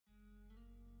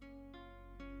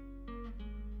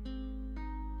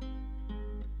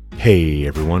Hey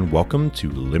everyone, welcome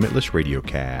to Limitless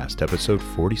Radiocast, episode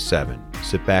 47.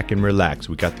 Sit back and relax.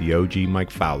 We got the OG Mike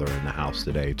Fowler in the house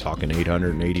today, talking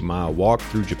 880-mile walk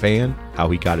through Japan, how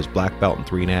he got his black belt in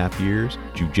 3.5 years,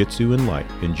 jiu-jitsu and life.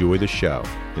 Enjoy the show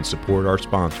and support our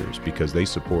sponsors because they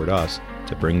support us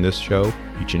to bring this show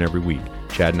each and every week.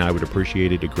 Chad and I would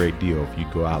appreciate it a great deal if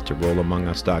you'd go out to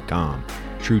rollamongus.com,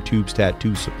 True Tubes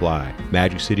Tattoo Supply,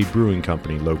 Magic City Brewing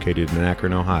Company located in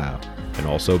Akron, Ohio, and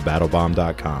also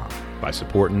battlebomb.com. By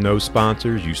supporting those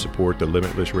sponsors, you support the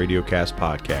Limitless Radiocast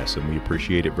podcast, and we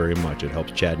appreciate it very much. It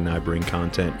helps Chad and I bring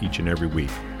content each and every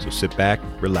week. So sit back,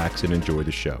 relax, and enjoy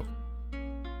the show.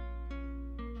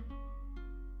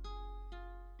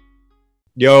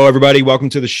 Yo, everybody, welcome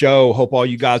to the show. Hope all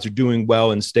you guys are doing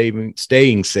well and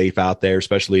staying safe out there,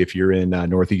 especially if you're in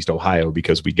Northeast Ohio,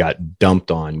 because we got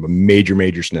dumped on major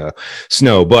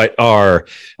snow. But our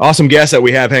awesome guest that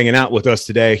we have hanging out with us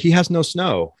today, he has no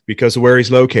snow because of where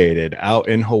he's located, out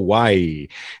in Hawaii.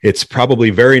 It's probably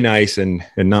very nice and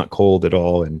not cold at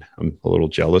all, and I'm a little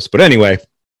jealous. But anyway.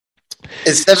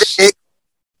 It's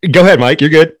 78. Go ahead, Mike. You're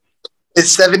good.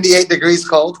 It's 78 degrees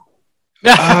cold.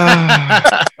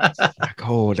 That's not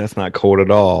cold. That's not cold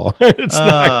at all. It's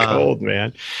not cold,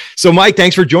 man. So Mike,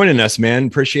 thanks for joining us, man.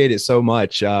 Appreciate it so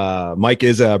much. Mike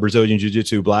is a Brazilian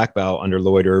Jiu-Jitsu black belt under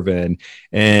Lloyd Irvin,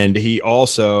 and he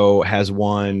also has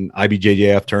won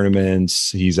IBJJF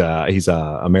tournaments. He's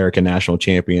a American national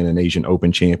champion, an Asian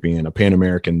Open champion, a Pan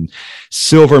American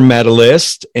silver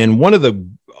medalist, and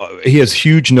he has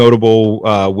huge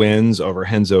notable wins over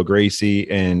Renzo Gracie,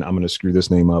 and I'm going to screw this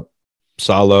name up,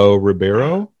 Saulo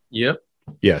Ribeiro. Yep.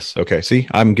 Yes. Okay. See,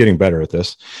 I'm getting better at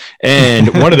this. And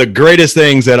one of the greatest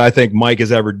things that I think Mike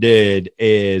has ever did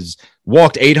is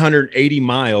walked 880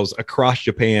 miles across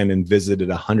Japan and visited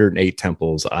 108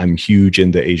 temples. I'm huge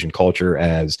into Asian culture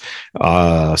as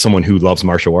someone who loves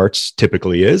martial arts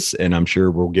typically is, and I'm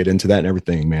sure we'll get into that and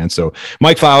everything, man. So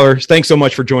Mike Fowler, thanks so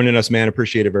much for joining us, man.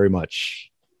 Appreciate it very much.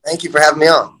 Thank you for having me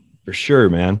on. For sure,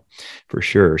 man. For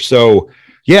sure. So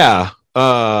yeah,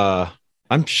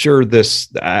 I'm sure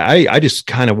I just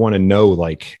kind of want to know,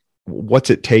 like, what's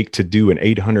it take to do an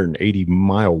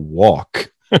 880-mile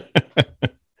walk?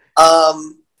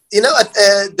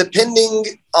 Depending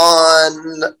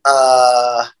on,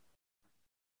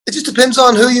 it just depends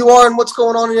on who you are and what's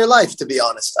going on in your life, to be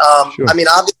honest. Sure. I mean,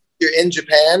 obviously you're in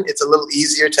Japan. It's a little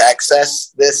easier to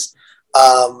access this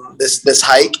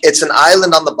hike. It's an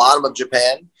island on the bottom of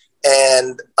Japan.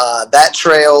 And that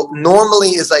trail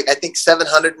normally is like, I think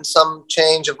 700 and some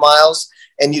change of miles,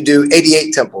 and you do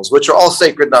 88 temples, which are all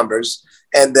sacred numbers.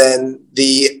 And then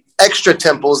the extra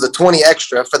temples, the 20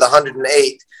 extra for the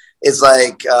 108 is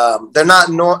like, they're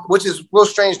not, which is real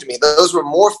strange to me. Those were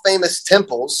more famous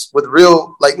temples with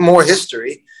real, like, more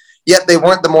history, yet they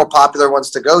weren't the more popular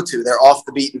ones to go to. They're off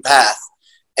the beaten path.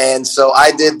 And so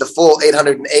I did the full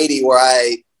 880 where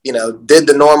I, did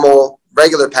the normal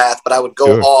regular path, but I would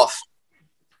go off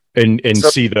and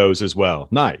see those as well.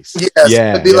 Nice. Yes,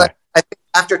 yeah, it'd be like, I think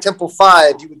after temple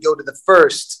 5 you would go to the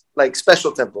first, like,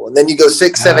 special temple, and then you go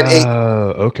 6, 7, 8.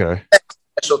 Oh, okay.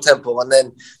 Special temple, and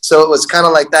then so it was kind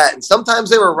of like that. And sometimes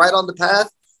they were right on the path,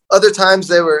 other times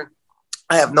they were,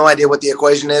 I have no idea what the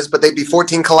equation is, but they'd be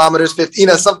 14 kilometers 50,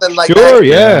 something like that. Sure.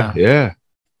 Yeah.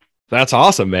 That's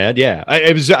awesome, man. Yeah.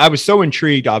 I was so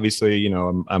intrigued. Obviously,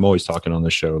 I'm always talking on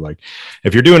this show. Like,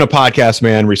 if you're doing a podcast,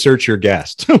 man, research your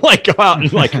guest, like, go out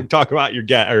and like talk about your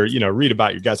guest, or, read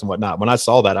about your guest and whatnot. When I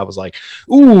saw that, I was like,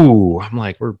 ooh, I'm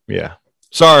like,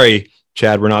 sorry,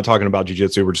 Chad, we're not talking about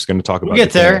jiu-jitsu. We're just going to talk about, we'll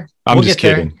get there. I'm just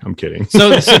kidding. I'm kidding.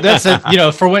 So that's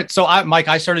Mike,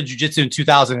 I started jiu-jitsu in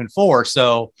 2004.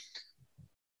 So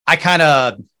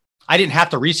I didn't have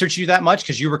to research you that much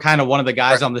because you were kind of one of the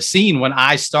guys on the scene when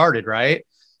I started, right?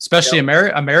 Especially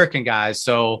American guys.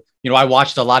 So, I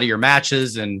watched a lot of your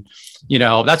matches, and,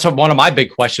 that's one of my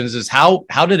big questions is how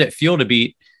did it feel to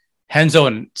beat Renzo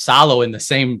and Saulo in the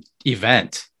same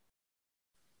event?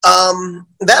 Whole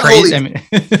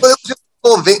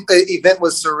event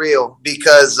was surreal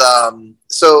because,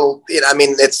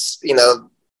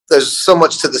 there's so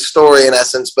much to the story in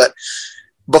essence, but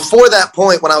before that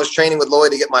point, when I was training with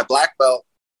Lloyd to get my black belt,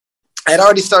 I had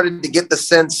already started to get the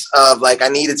sense of, like, I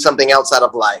needed something else out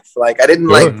of life. Like, I didn't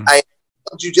I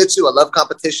love jiu-jitsu, I love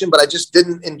competition, but I just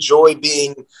didn't enjoy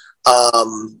being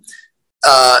in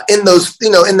those,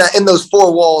 in those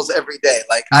four walls every day.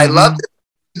 Like, I loved it.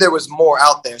 There was more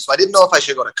out there. So I didn't know if I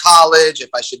should go to college, if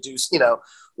I should do,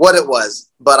 what it was,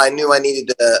 but I knew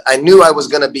I was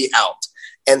going to be out.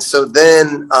 And so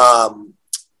then,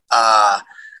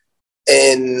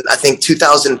 in, I think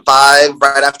 2005,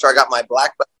 right after I got my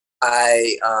black belt,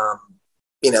 I,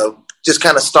 just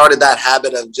kind of started that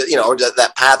habit of, or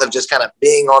that path of just kind of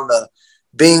being on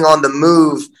the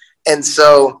move. And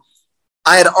so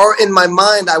I had, in my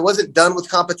mind, I wasn't done with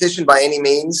competition by any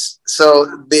means.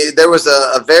 So there was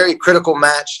a very critical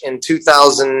match in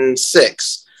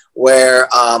 2006 where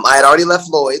I had already left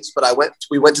Lloyd's, but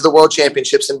we went to the World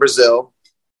Championships in Brazil.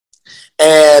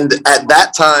 And at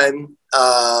that time,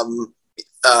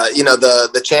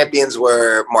 the champions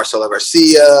were Marcelo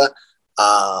Garcia,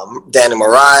 Daniel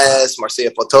Moraes,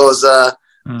 Marcia Fotosa.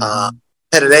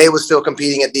 Perere was still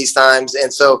competing at these times.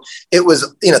 And so it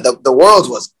was, the Worlds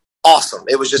was awesome.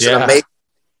 It was just an amazing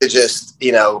to just,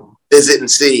 visit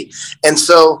and see. And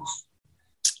so,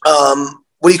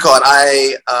 what do you call it?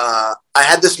 I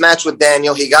had this match with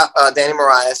Daniel. He got Daniel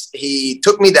Moraes. He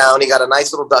took me down. He got a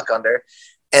nice little duck under.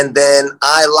 And then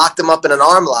I locked him up in an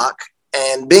arm lock.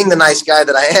 And being the nice guy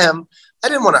that I am, I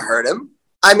didn't want to hurt him.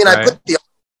 I mean, I put the arm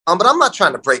on, but I'm not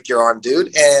trying to break your arm,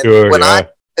 dude. And when I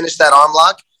finished that arm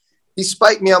lock, he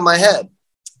spiked me on my head.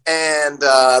 And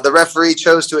the referee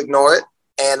chose to ignore it.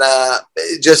 And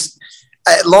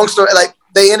long story, like,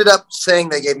 they ended up saying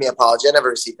they gave me an apology. I never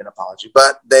received an apology.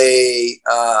 But they,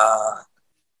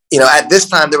 at this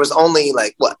time, there was only,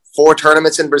 4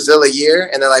 tournaments in Brazil a year.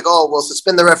 And they're like, oh, we'll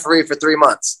suspend the referee for 3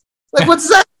 months. Like, what's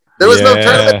that? There was no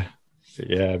tournament.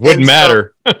 Yeah, it wouldn't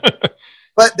matter.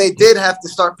 But they did have to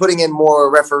start putting in more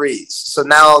referees. So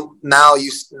now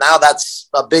that's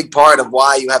a big part of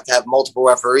why you have to have multiple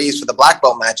referees for the black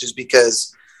belt matches,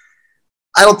 because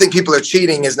I don't think people are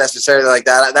cheating is necessarily like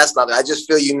that. That's not it. I just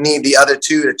feel you need the other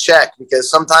two to check, because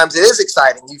sometimes it is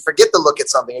exciting. You forget to look at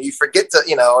something, or you forget to,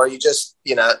 or you just,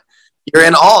 you're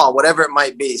in awe, whatever it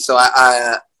might be. So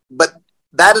but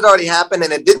that had already happened,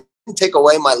 and it didn't take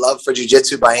away my love for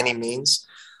jiu-jitsu by any means.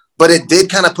 But it did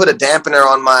kind of put a dampener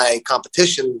on my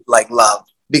competition, love,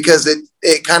 because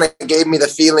it kind of gave me the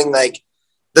feeling like,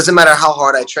 doesn't matter how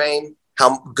hard I train,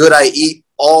 how good I eat,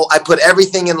 I put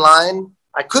everything in line.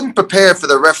 I couldn't prepare for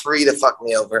the referee to fuck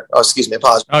me over. Oh, excuse me,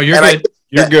 apologize. Oh, you're good.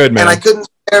 You're good, man. And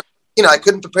I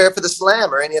couldn't prepare for the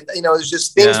slam or any of it. It's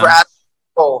just things were out of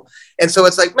control. And so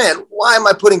it's like, man, why am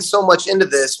I putting so much into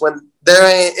this when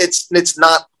it's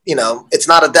not, it's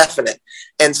not a definite.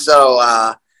 And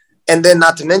so, and then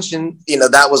not to mention,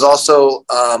 that was also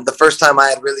the first time I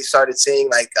had really started seeing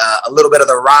a little bit of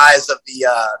the rise of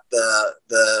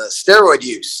the steroid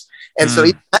use. And so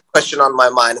even that question on my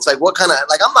mind, it's like, what kind of,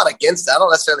 I'm not against it. I don't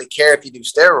necessarily care if you do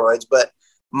steroids, but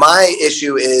my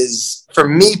issue is, for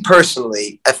me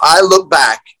personally, if I look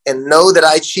back and know that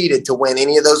I cheated to win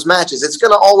any of those matches, it's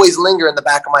going to always linger in the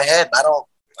back of my head. I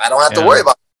don't have to worry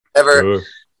about it ever. Sure.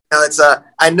 It's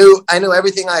I knew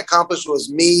everything I accomplished was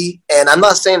me, and I'm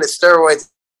not saying that steroids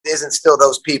isn't still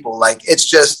those people. It's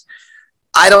just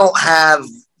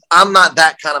I'm not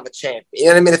that kind of a champion. You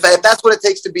know what I mean? If that's what it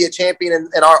takes to be a champion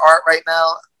in our art right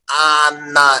now,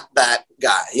 I'm not that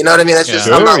guy. You know what I mean? That's just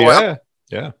I'm not.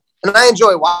 Yeah. And I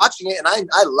enjoy watching it, and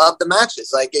I love the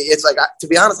matches. To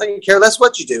be honest, I can care less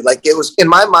what you do. It was in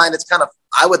my mind. It's kind of,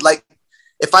 I would like,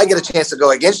 if I get a chance to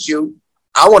go against you,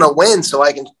 I want to win so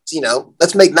I can,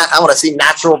 I want to see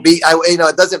natural beat.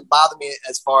 It doesn't bother me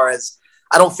as far as,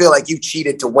 I don't feel like you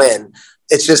cheated to win.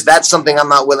 It's just, that's something I'm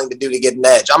not willing to do to get an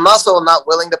edge. I'm also not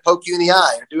willing to poke you in the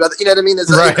eye or do other, you know what I mean?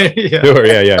 Right. Sure.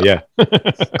 Yeah.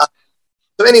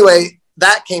 So anyway,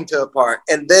 that came to a part.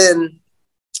 And then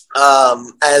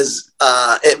as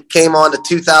it came on to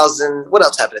 2000, what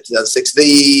else happened in 2006?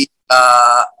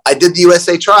 I did the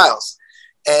USA trials.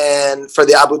 And for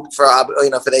the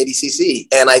ADCC,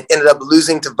 and I ended up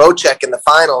losing to Vocek in the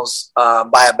finals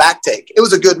by a back take. It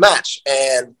was a good match,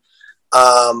 and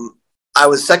I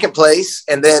was second place.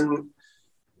 And then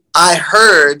I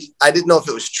heard, I didn't know if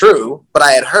it was true, but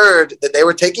I had heard that they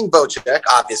were taking Vocek.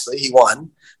 Obviously, he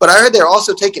won, but I heard they were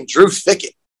also taking Drew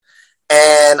Fickett.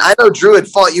 And I know Drew had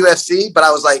fought UFC, but I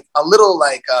was a little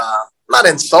not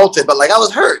insulted, but I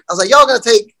was hurt. I was like, y'all gonna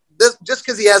take this just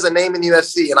because he has a name in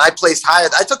UFC, and I placed higher.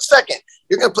 I took second.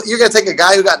 You're gonna take a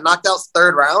guy who got knocked out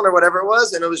third round or whatever it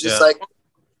was, and it was just so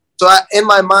in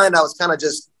my mind, I was kind of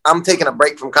just, I'm taking a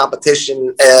break from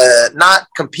competition, not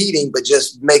competing, but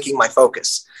just making my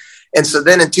focus. And so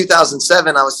then in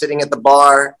 2007, I was sitting at the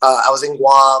bar. I was in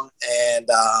Guam, and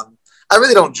I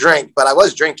really don't drink, but I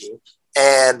was drinking,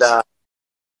 and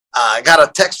I got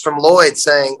a text from Lloyd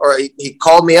saying, or he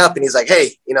called me up, and he's like,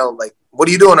 hey, what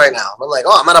are you doing right now? I'm like,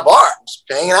 oh, I'm at a bar. I'm just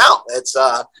hanging out. It's,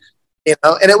 and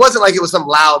it wasn't like it was some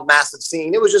loud, massive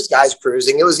scene. It was just guys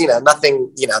cruising. It was,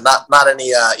 nothing, not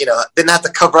any, didn't have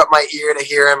to cover up my ear to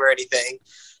hear him or anything.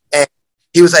 And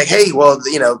he was like, hey, well,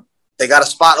 they got a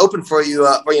spot open for you,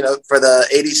 for the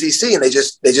ADCC, and they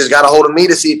just got a hold of me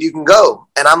to see if you can go.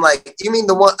 And I'm like, you mean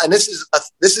the one? And this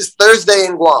is Thursday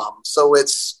in Guam, so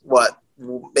it's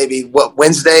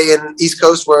Wednesday in East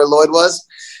Coast where Lloyd was,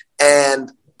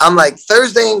 and I'm like,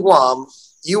 Thursday in Guam,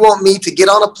 you want me to get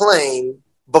on a plane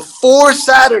before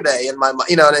Saturday in my mind?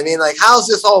 You know what I mean? Like, how's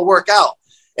this all work out?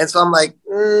 And so I'm like,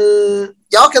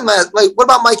 y'all can like, what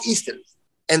about Mike Easton?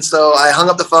 And so I hung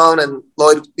up the phone, and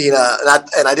Lloyd, and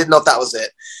I didn't know if that was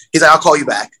it. He's like, I'll call you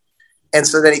back. And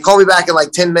so then he called me back in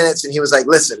like 10 minutes, and he was like,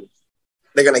 listen,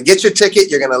 they're going to get your ticket.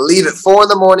 You're going to leave at 4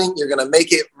 a.m. You're going to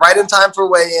make it right in time for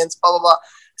weigh-ins, blah, blah, blah.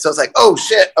 So it's like, oh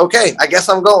shit. Okay. I guess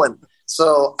I'm going.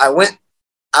 So I went,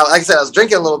 like I said, I was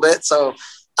drinking a little bit. So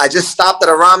I just stopped at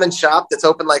a ramen shop that's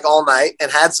open like all night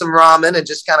and had some ramen and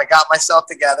just kind of got myself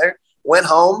together, went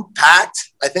home,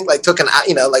 packed, I think like took not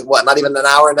even an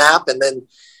hour nap, and then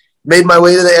made my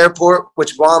way to the airport,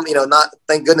 which Guam,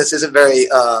 thank goodness isn't very,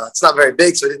 it's not very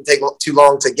big. So it didn't take too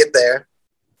long to get there,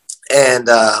 and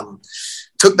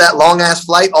took that long ass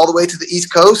flight all the way to the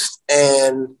East Coast,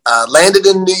 and landed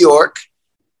in New York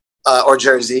or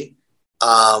Jersey.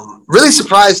 Really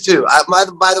surprised too.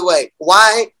 By the way,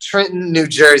 why Trenton, New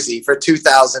Jersey for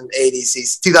 2007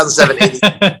 ADCC?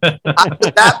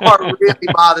 That part really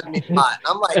bothered me a lot.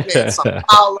 I'm like, man, Sao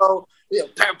Paulo,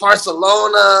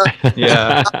 Barcelona,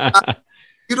 yeah,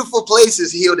 beautiful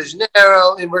places, Rio de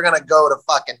Janeiro, and we're gonna go to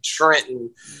fucking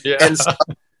Trenton. Yeah. And so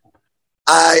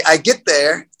I get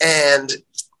there, and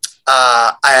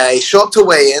I show up to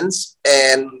weigh-ins,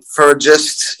 and for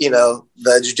just,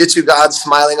 the jiu-jitsu gods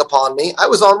smiling upon me, I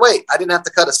was on weight. I didn't have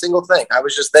to cut a single thing. I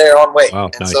was just there on weight. Wow,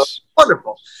 and nice. So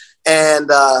wonderful.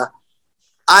 And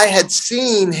I had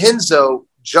seen Renzo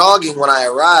jogging when I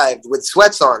arrived with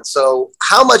sweats on. So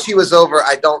how much he was over,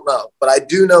 I don't know, but I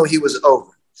do know he was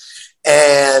over.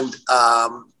 And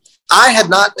I had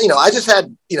not, I just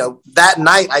had, that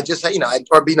night I just had, when I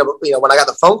got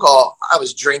the phone call, I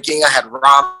was drinking, I had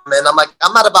ramen. I'm like,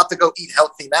 I'm not about to go eat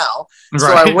healthy now. Right.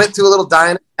 So I went to a little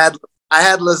diner. I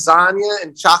had lasagna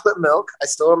and chocolate milk. I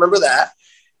still remember that.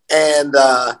 And,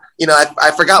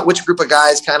 I forgot which group of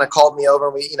guys kind of called me over,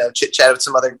 and we, chit chatted with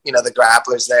some other, the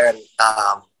grapplers there. And,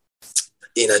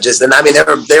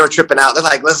 they were tripping out. They're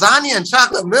like, lasagna and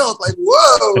chocolate milk. Like,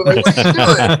 whoa, like, what are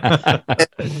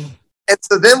you doing? And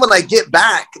so then when I get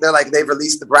back, they're like, they've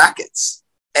released the brackets,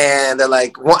 and they're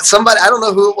like, somebody, I don't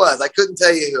know who it was. I couldn't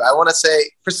tell you who. I want to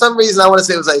say, for some reason, it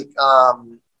was like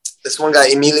this one guy,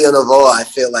 Emilio Novoa. I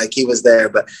feel like he was there,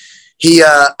 but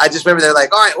I just remember they're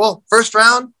like, all right, well, first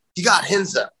round, you got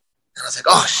Renzo. And I was like,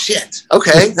 oh shit.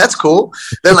 Okay. That's cool.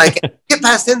 They're like, get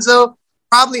past Renzo,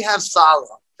 probably have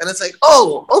Salo. And it's like,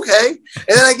 oh, okay.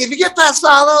 And then like, if you get past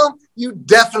Salo, you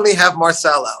definitely have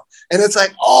Marcelo. And it's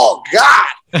like, oh God.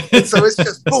 And so it's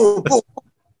just boom, boom,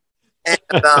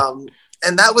 boom.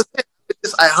 And that was it.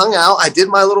 I hung out. I did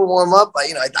my little warm up.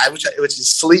 I would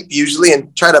just sleep usually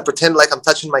and try to pretend like I'm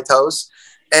touching my toes.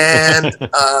 And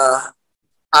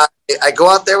I go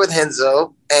out there with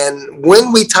Renzo. And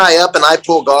when we tie up and I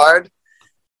pull guard,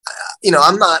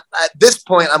 I'm not, at this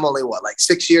point, I'm only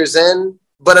 6 years in,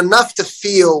 but enough to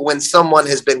feel when someone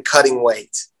has been cutting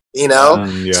weight,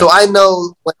 Yeah. So I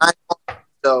know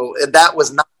so that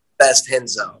was not the best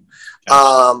Renzo.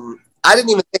 I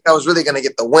didn't even think I was really going to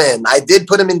get the win. I did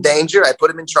put him in danger. I put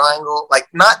him in triangle,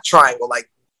 not triangle,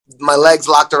 my legs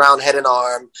locked around head and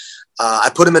arm.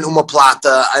 I put him in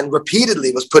omoplata and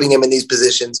repeatedly was putting him in these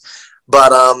positions.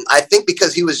 But I think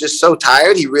because he was just so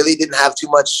tired, he really didn't have too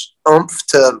much oomph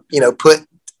to, put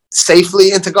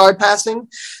safely into guard passing.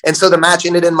 And so the match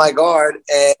ended in my guard.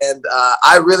 And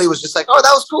I really was just like, oh,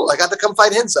 that was cool. I got to come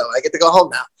fight Renzo. I get to go home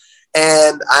now.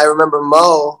 And I remember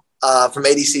Mo from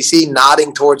ADCC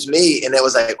nodding towards me. And it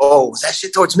was like, oh, was that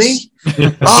shit towards me?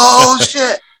 Oh,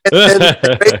 shit. And then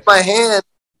I raised my hand.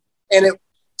 And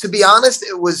to be honest,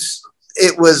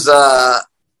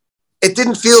 it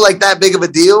didn't feel like that big of a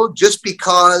deal just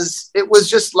because it was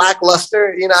just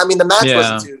lackluster. The match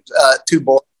wasn't too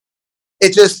boring.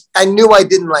 I knew I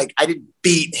didn't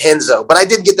beat Renzo, but I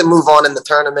did get to move on in the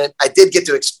tournament. I did get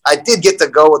to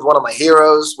go with one of my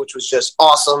heroes, which was just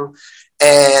awesome.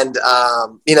 And,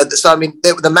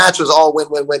 the match was all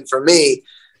win for me.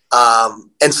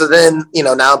 And so then,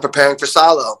 now I'm preparing for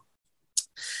Salo.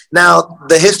 Now,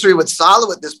 the history with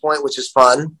Salo at this point, which is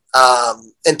fun.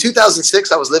 In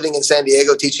 2006, I was living in San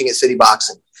Diego teaching at City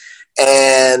Boxing.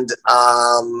 And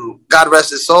God rest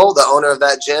his soul, the owner of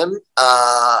that gym,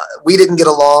 we didn't get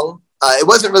along. It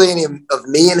wasn't really any of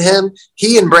me and him.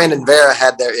 He and Brandon Vera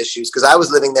had their issues because I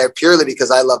was living there purely because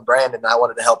I love Brandon and I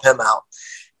wanted to help him out.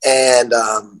 And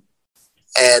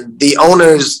the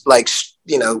owners,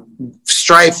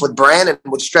 strife with Brandon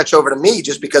would stretch over to me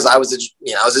just because I was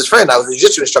his friend. I was a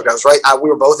jiu-jitsu instructor. I was we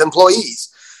were both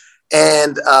employees.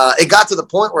 And it got to the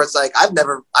point where it's like, I've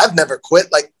never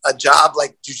quit like a job,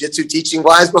 like jiu-jitsu teaching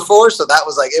wise before. So that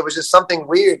was like, it was just something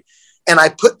weird. And I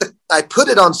put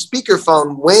it on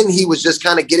speakerphone when he was just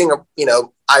kind of getting,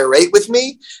 irate with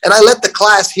me. And I let the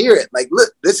class hear it. Like,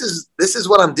 look, this is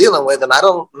what I'm dealing with. And I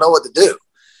don't know what to do.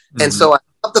 Mm-hmm. And so I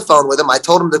up the phone with him. I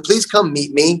told him to please come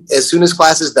meet me as soon as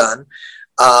class is done.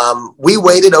 We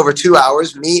waited over 2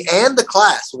 hours. Me and the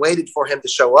class waited for him to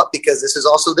show up because this is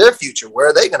also their future. Where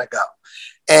are they going to go?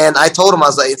 And I told him, I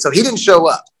was like, so he didn't show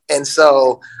up. And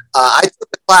so I took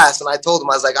the class and I told him,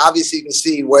 I was like, obviously you can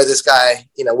see where this guy,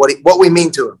 what we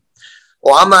mean to him.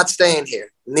 Well, I'm not staying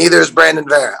here. Neither is Brandon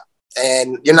Vera.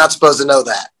 And you're not supposed to know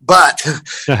that. But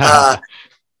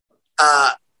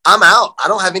I'm out. I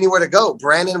don't have anywhere to go.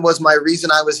 Brandon was my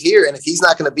reason I was here. And if he's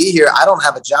not going to be here, I don't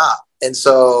have a job. And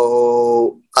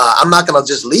so I'm not going to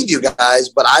just leave you guys,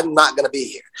 but I'm not going to be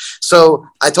here. So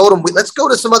I told him, let's go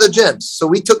to some other gyms. So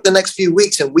we took the next few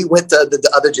weeks and we went to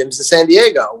the other gyms in San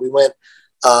Diego. We went,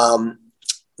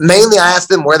 mainly I asked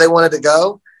them where they wanted to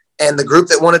go. And the group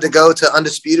that wanted to go to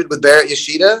Undisputed with Barrett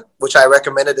Yoshida, which I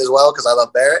recommended as well because I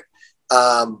love Barrett.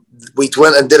 We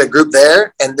went and did a group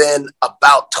there, and then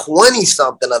about 20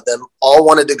 something of them all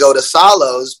wanted to go to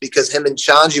Salos because him and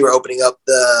Shanji were opening up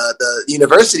the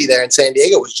university there in San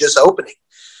Diego was just opening.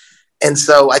 And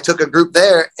so I took a group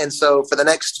there. And so for the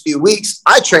next few weeks,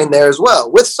 I trained there as well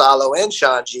with Salo and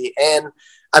Shanji. And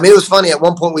I mean, it was funny. At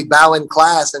one point we bow in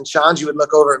class and Shanji would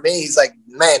look over at me. He's like,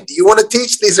 man, do you want to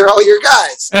teach? These are all your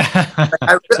guys.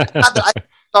 I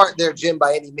start their gym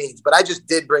by any means, but I just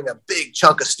did bring a big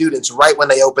chunk of students right when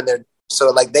they opened their, so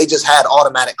like they just had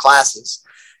automatic classes,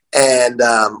 and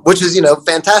which is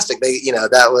fantastic. They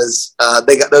that was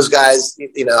they got those guys.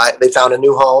 They found a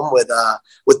new home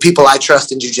with people I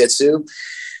trust in jiu-jitsu.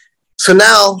 So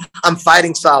now I'm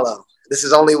fighting Salo. This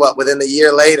is only within the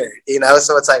year later,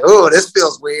 so it's like, oh, this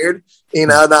feels weird.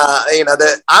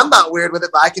 That I'm not weird with it,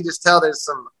 but I can just tell there's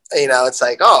some. It's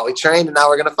like, oh, we trained and now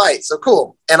we're going to fight. So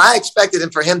cool. And I expected him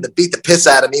for him to beat the piss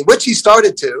out of me, which he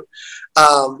started to,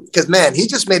 because man, he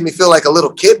just made me feel like a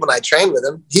little kid when I trained with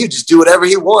him. He would just do whatever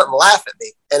he wanted and laugh at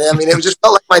me. And I mean, it just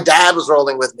felt like my dad was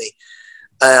rolling with me.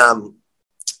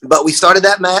 But we started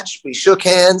that match. We shook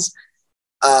hands.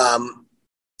 I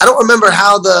don't remember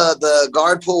how the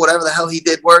guard pull, whatever the hell he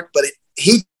did work, but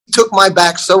he took my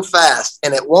back so fast.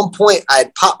 And at one point I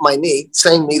had popped my knee,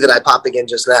 same knee that I popped again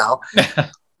just now.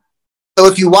 So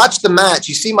if you watch the match,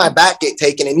 you see my back get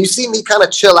taken and you see me kind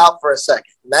of chill out for a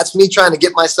second. And that's me trying to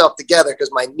get myself together because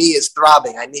my knee is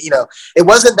throbbing. I need, it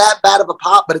wasn't that bad of a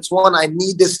pop, but it's one I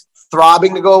need this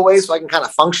throbbing to go away so I can kind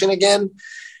of function again.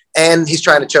 And he's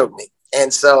trying to choke me.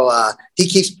 And so he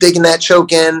keeps digging that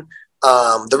choke in.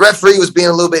 The referee was being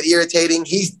a little bit irritating.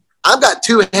 I've got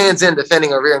 2 hands in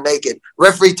defending a rear naked.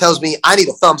 Referee tells me I need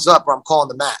a thumbs up or I'm calling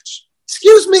the match.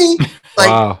 Excuse me. Like,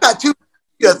 wow. I got 2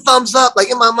 a thumbs up, like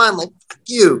in my mind, like, fuck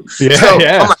you. Yeah, so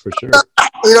like, for sure.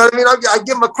 You know what I mean? I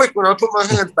give him a quick one. I put my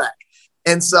hands back.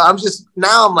 And so I'm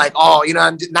like, oh,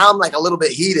 now I'm like a little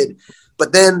bit heated.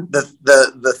 But then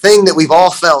the thing that we've all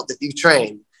felt if you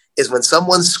train is when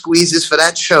someone squeezes for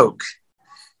that choke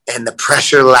and the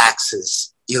pressure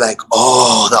laxes, you're like,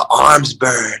 oh, the arms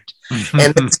burned.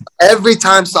 And every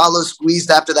time Salo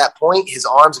squeezed after that point, his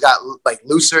arms got like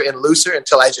looser and looser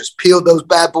until I just peeled those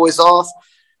bad boys off,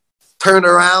 turned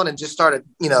around and just started,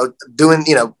 doing,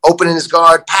 opening his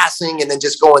guard, passing, and then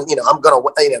just going, now I'm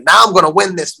going to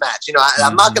win this match.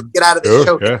 I'm not going to get out of this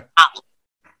choke. Yeah.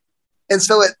 And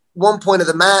so at one point of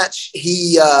the match,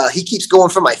 he keeps going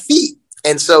for my feet.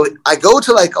 And so I go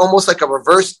to like almost like a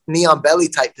reverse knee on belly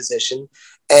type position,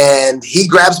 and he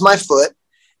grabs my foot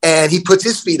and he puts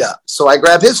his feet up. So I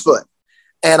grab his foot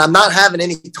and I'm not having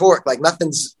any torque, like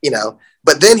nothing's,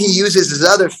 but then he uses his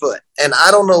other foot and I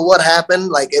don't know what happened.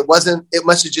 Like it must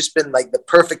have just been like the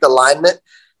perfect alignment.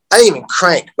 I didn't even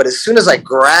crank, but as soon as I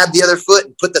grabbed the other foot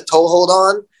and put the toe hold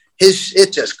on,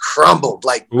 it just crumbled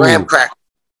like graham cracker.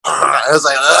 I was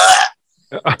like,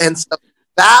 ugh. And so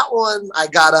that one, I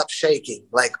got up shaking,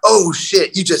 like, oh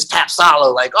shit, you just tapped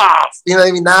Salo, like, oh, you know what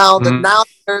I mean? Now the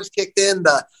nerves kicked in,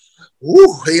 like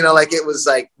it was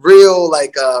like real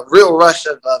rush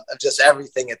of just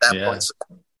everything at that point. So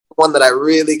one that I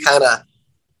really kind of,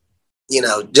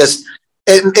 just,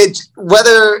 it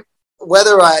whether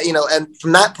I, and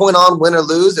from that point on, win or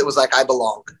lose, it was like, I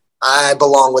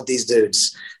belong with these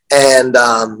dudes. And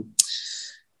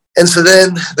so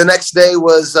then the next day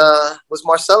was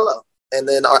Marcelo and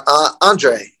then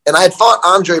Andre. And I had fought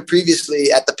Andre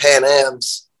previously at the Pan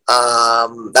Ams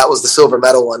That was the silver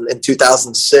medal one in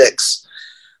 2006.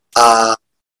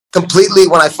 Completely,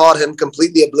 when I fought him,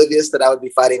 completely oblivious that I would be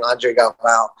fighting Andre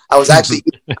Galvao. I was actually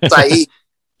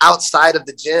outside of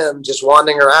the gym, just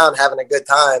wandering around, having a good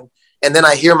time. And then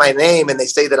I hear my name and they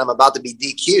say that I'm about to be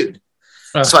DQ'd.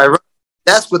 So I run to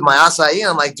the desk with my acai.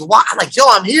 I'm like, why? I'm like, yo,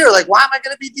 I'm here. Like, why am I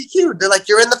going to be DQ'd? They're like,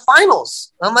 you're in the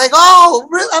finals. I'm like, oh,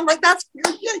 really? I'm like, that's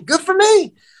good for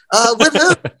me. With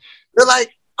who? They're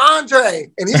like, Andre.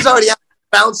 And he's already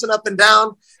bouncing up and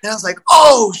down. And I was like,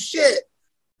 oh, shit.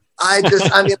 I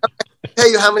can't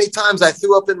tell you how many times I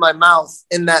threw up in my mouth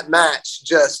in that match,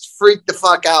 just freaked the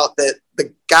fuck out that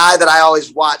the guy that I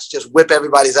always watch just whip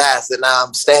everybody's ass, that now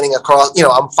I'm standing across,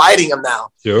 I'm fighting him now.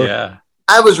 Sure. Yeah.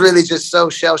 I was really just so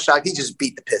shell-shocked. He just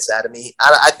beat the piss out of me.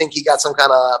 I think he got some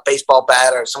kind of baseball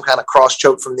bat or some kind of cross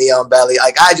choke from Neon Belly.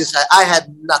 Like, I had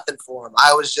nothing for him.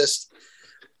 I was just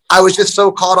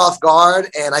so caught off guard,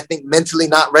 and I think mentally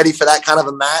not ready for that kind of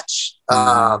a match.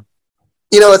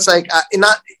 It's like,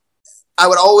 I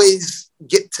would always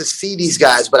get to see these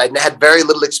guys, but I had very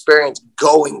little experience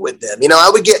going with them. I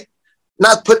would get,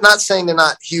 not saying they're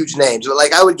not huge names, but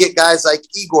like I would get guys like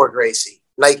Igor Gracie.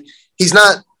 Like, he's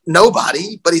not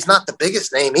nobody, but he's not the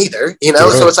biggest name either,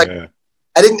 Sure, so it's like, yeah.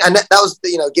 That was,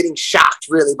 getting shocked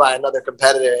really by another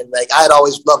competitor. And like, I had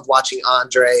always loved watching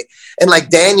Andre, and like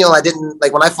Daniel,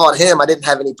 when I fought him, I didn't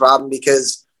have any problem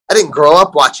because I didn't grow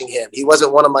up watching him. He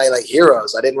wasn't one of my like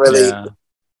heroes. I didn't really, you know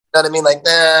what I mean? Like,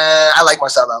 I like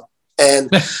Marcelo. And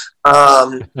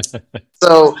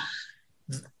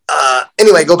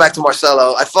anyway, go back to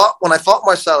Marcelo. When I fought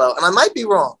Marcelo, and I might be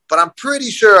wrong, but I'm pretty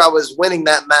sure I was winning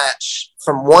that match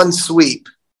from one sweep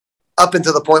up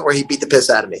until the point where he beat the piss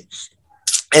out of me.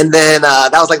 And then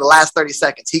that was like the last 30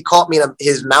 seconds. He caught me in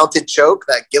his mounted choke,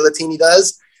 that guillotine he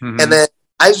does. Mm-hmm. And then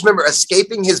I just remember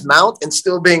escaping his mount and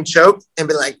still being choked and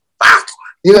being like, fuck.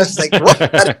 It's like,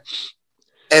 what?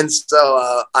 And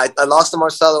so I lost to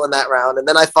Marcelo in that round. And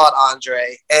then I fought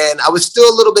Andre. And I was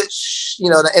still a little bit,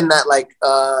 in that like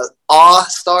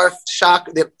awe-star shock.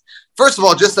 First of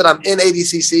all, just that I'm in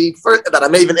ADCC, that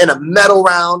I'm even in a medal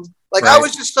round. Like, right. I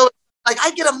was just so, like,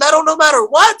 I get a medal no matter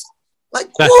what. Like,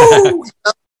 woo!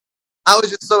 I was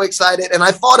just so excited. And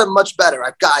I fought him much better.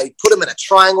 I put him in a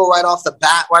triangle right off the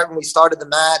bat, right when we started the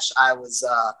match. I was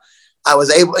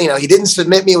able, he didn't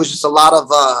submit me. It was just a lot of,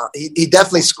 he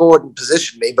definitely scored and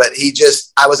positioned me, but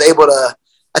I was able to,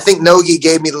 I think Nogi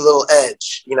gave me the little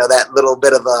edge, that little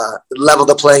bit of level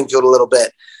the playing field a little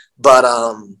bit. But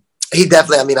he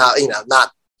definitely,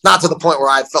 not to the point where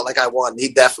I felt like I won. He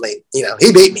definitely,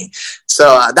 he beat me. So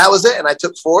that was it. And I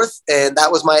took fourth, and that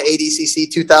was my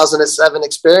ADCC 2007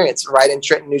 experience right in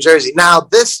Trenton, New Jersey. Now,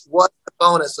 this was the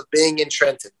bonus of being in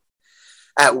Trenton.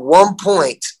 At one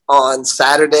point on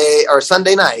Saturday or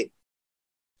Sunday night,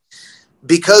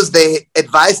 because they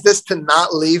advised us to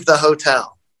not leave the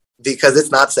hotel because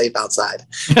it's not safe outside.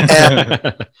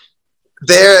 And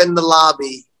there in the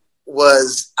lobby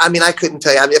was, I couldn't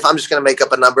tell you. If I'm just going to make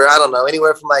up a number, I don't know,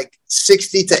 anywhere from like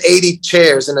 60 to 80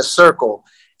 chairs in a circle.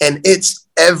 And it's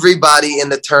everybody in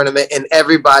the tournament and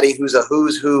everybody who's a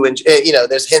who's who. And,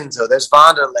 there's Hinzo, there's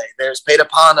Vanderlei, there's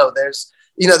Pedapano, there's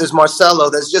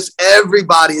Marcelo, there's just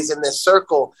everybody is in this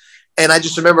circle. And I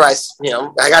just remember I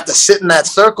got to sit in that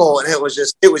circle, and it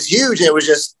was huge. And it was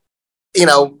just,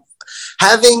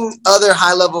 having other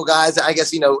high level guys, I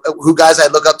guess, who guys I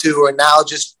look up to who are now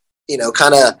just,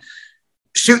 kind of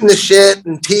shooting the shit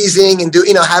and teasing and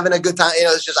having a good time.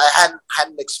 It's just, I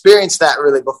hadn't experienced that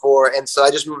really before. And so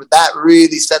I just remember that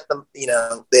really set them,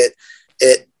 that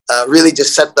it really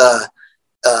just set the,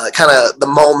 kind of the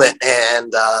moment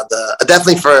and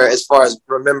definitely for as far as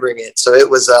remembering it. So it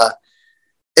was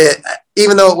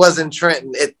even though it was in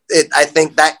Trenton, I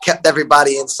think that kept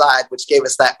everybody inside, which gave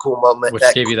us that cool moment. Which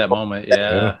gave you that moment,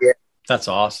 yeah. That's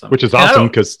awesome. Which is awesome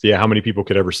because, how many people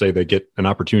could ever say they get an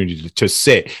opportunity to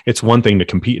sit? It's one thing to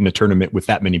compete in a tournament with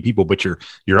that many people, but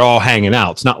you're all hanging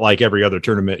out. It's not like every other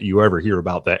tournament you ever hear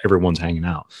about that everyone's hanging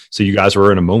out. So you guys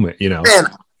were in a moment, Man,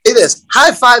 it is.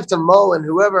 High five to Mo and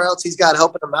whoever else he's got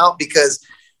helping him out, because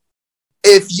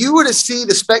if you were to see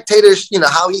the spectators,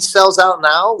 how he sells out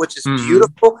now, which is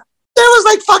beautiful. There was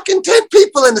like fucking 10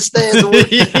 people in the stands. You know what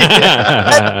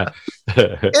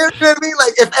I mean?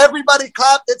 Like, if everybody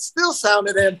clapped, it still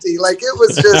sounded empty. Like, it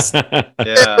was just,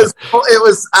 it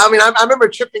was, I remember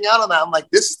tripping out on that. I'm like,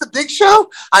 this is the big show.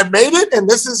 I made it. And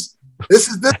this is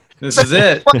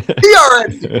it.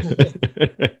 Already.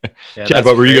 Chad,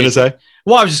 what were you going to say?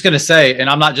 Well, I was just going to say, and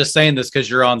I'm not just saying this because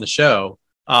you're on the show.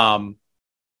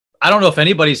 I don't know if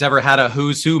anybody's ever had a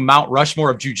who's who Mount Rushmore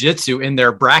of jiu-jitsu in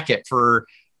their bracket for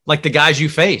like the guys you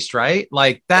faced, right?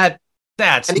 Like that's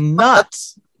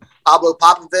nuts. Pablo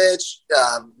Popovich,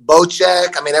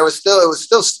 Bocek. I mean, it was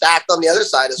still stacked on the other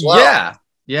side as well.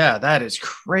 Yeah, that is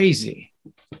crazy.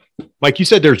 Mike, you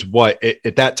said there's what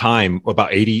at that time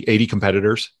about 80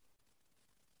 competitors?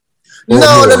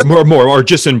 Or more, or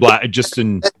just in black, just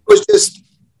in. It was just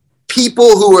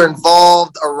people who were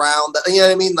involved around. You know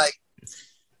what I mean? Like,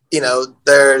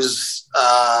 there's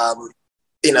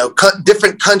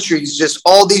different countries, just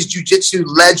all these jiu-jitsu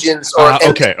legends,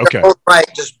 okay, right,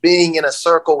 just being in a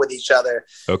circle with each other.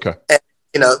 Okay, and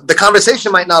the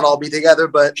conversation might not all be together,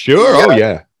 but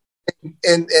sure,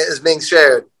 and is being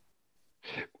shared.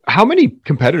 How many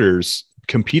competitors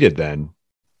competed then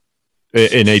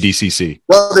in ADCC?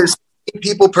 Well, there's 8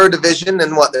 people per division,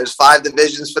 and there's 5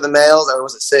 divisions for the males, or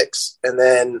was it 6? And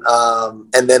then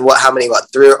how many?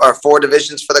 3 or 4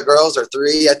 divisions for the girls, or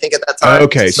 3? I think at that time.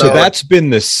 Okay, so that's been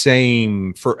the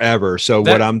same forever. So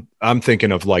what I'm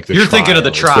thinking of, like, you're thinking of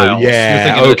the trials. So,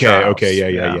 yeah. Okay.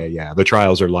 The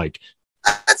trials are like.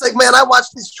 It's like, man, I watch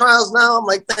these trials now. I'm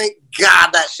like, thank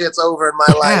God that shit's over in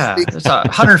my life. There's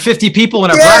 150 people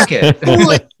in a bracket.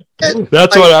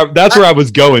 That's where I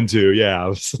was going to.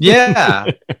 Yeah.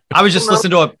 Yeah. I was just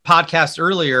listening to a podcast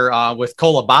earlier with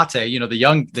Cole Abate,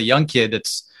 the young kid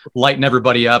that's lighting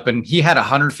everybody up. And he had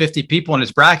 150 people in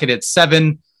his bracket at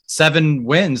seven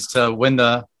wins to win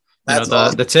the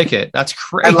ticket. That's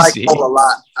crazy. I like Cole a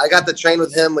lot. I got to train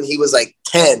with him when he was like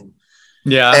 10.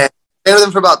 Yeah. And trained with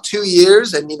him for about 2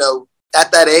 years. And, at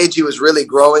that age, he was really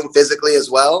growing physically as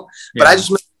well. But I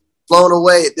just blown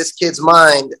away at this kid's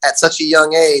mind at such a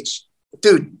young age.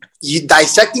 Dude, you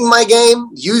dissecting my game,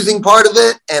 using part of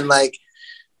it, and like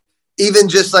even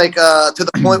just like to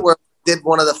the point where I did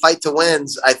one of the fight to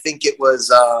wins. I think it was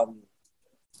I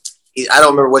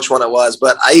don't remember which one it was,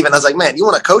 but I was like, man, you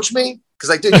want to coach me? Because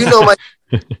like, dude, my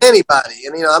anybody,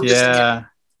 and I'm just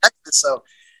so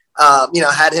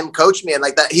had him coach me, and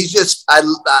like that. He's just I'm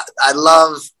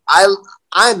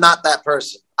not that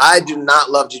person. I do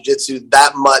not love jiu-jitsu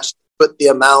that much. But the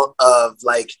amount of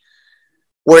like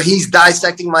where he's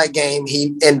dissecting my game,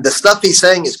 and the stuff he's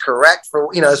saying is correct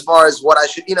for as far as what I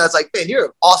should. It's like, man, you're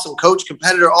an awesome coach,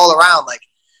 competitor all around. Like,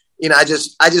 I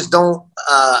just don't.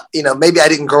 Maybe I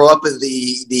didn't grow up with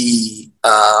the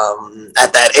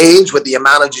at that age with the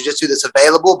amount of jiu-jitsu that's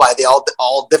available by the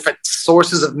all different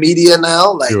sources of media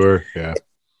now. Like, sure, yeah.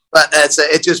 But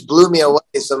it just blew me away.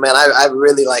 So, man, I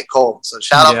really like Cole. So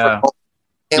shout out for Cole.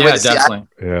 Can't wait to definitely.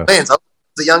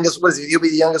 The youngest, what is he? He'll be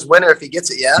the youngest winner if he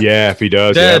gets it. Yeah, if he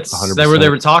does. That's 100%. They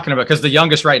were talking about, because the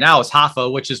youngest right now is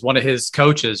Hafa, which is one of his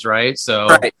coaches, right? So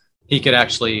he could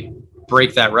actually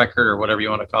break that record or whatever you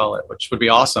want to call it, which would be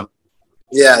awesome.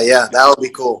 Yeah, that would be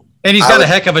cool. And he's got a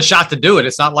heck of a shot to do it.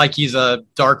 It's not like he's a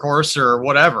dark horse or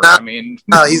whatever.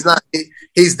 No, he's not.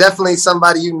 He's definitely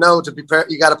somebody to prepare.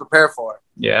 You got to prepare for.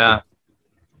 Yeah.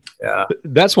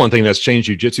 That's one thing that's changed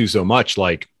jiu-jitsu so much.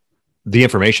 Like, the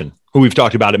information, who we've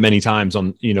talked about it many times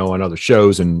on, on other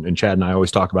shows, and Chad and I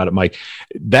always talk about it, Mike,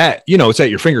 that, it's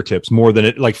at your fingertips more than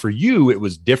it, like for you, it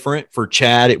was different. For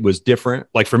Chad, it was different.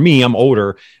 Like for me, I'm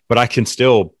older, but I can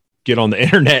still get on the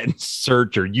internet and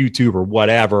search, or YouTube or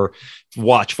whatever,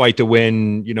 watch Fight to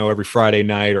Win, every Friday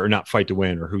night, or not Fight to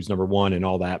Win, or who's number one and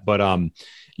all that. But,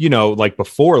 like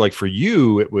before, like for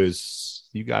you, it was,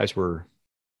 you guys were,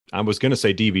 I was going to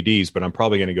say DVDs, but I'm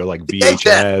probably going to go like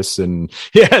VHS and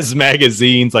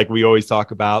magazines, like we always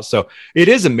talk about. So it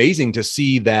is amazing to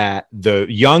see that the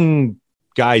young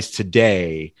guys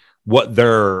today, what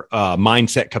their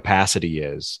mindset capacity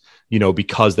is,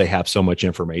 because they have so much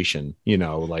information,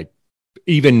 like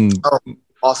even,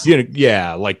 awesome.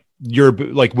 Like you're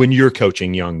like when you're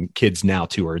coaching young kids now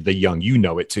too, or the young,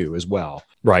 it too as well.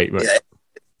 Right. Yeah.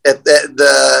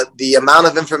 The amount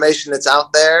of information that's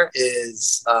out there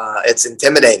is it's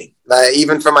intimidating.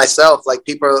 Even for myself, like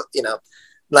people,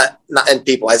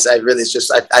 it's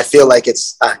just I feel like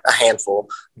it's a handful,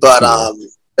 but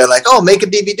they're like, oh, make a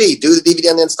DVD, do the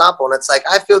DVD on the Unstoppable, and it's like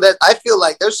I feel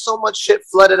like there's so much shit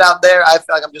flooded out there. I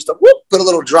feel like I'm just put a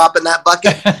little drop in that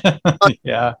bucket.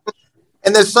 Yeah,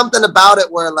 and there's something about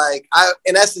it where like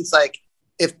in essence, like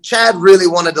if Chad really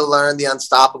wanted to learn the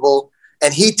Unstoppable,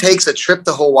 and he takes a trip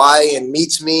to Hawaii and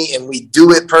meets me, and we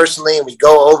do it personally, and we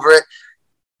go over it.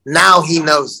 Now he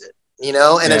knows it, and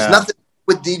there's nothing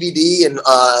with DVD and,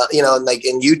 like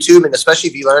in YouTube, and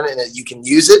especially if you learn it and you can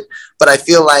use it. But I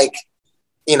feel like,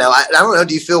 I don't know,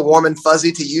 do you feel warm and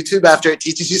fuzzy to YouTube after it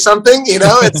teaches you something?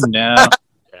 It's no.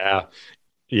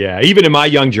 Yeah. Even in my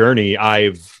young journey,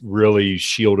 I've really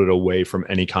shielded away from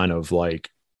any kind of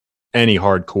like any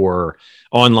hardcore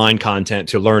online content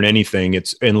to learn anything.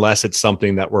 It's unless it's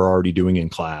something that we're already doing in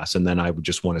class. And then I would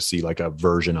just want to see like a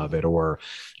version of it, or,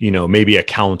 maybe a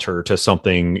counter to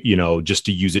something, just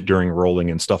to use it during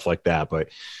rolling and stuff like that. But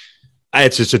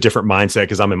it's just a different mindset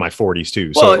because I'm in my 40s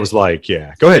too. So it was like,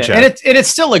 yeah, go ahead, Chad. And it's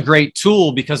still a great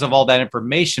tool because of all that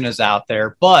information is out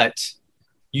there, but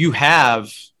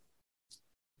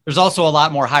there's also a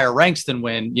lot more higher ranks than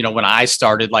when I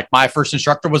started. Like my first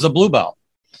instructor was a blue belt.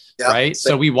 Yeah, right.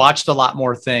 So we watched a lot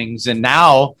more things. And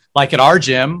now, like at our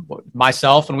gym,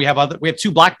 myself and we have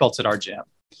 2 black belts at our gym.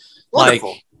 Wonderful.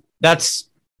 Like that's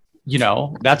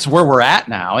where we're at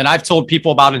now. And I've told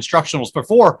people about instructionals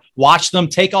before, watch them,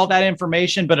 take all that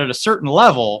information, but at a certain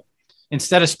level,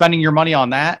 instead of spending your money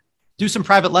on that, do some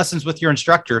private lessons with your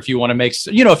instructor. If you want to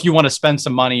if you want to spend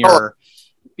some money or,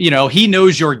 he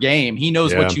knows your game. He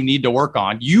knows what you need to work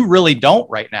on. You really don't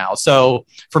right now. So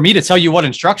for me to tell you what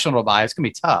instructional to buy, it's going to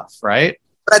be tough, right?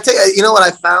 But I tell you, what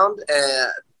I found,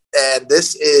 and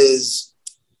this is,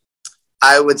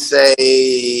 I would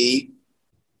say,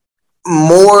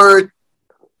 more.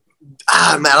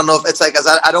 I don't know if it's like,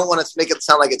 I don't want to make it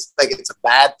sound like it's a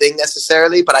bad thing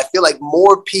necessarily, but I feel like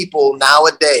more people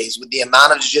nowadays, with the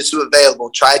amount of jiu-jitsu available,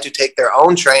 try to take their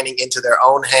own training into their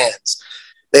own hands.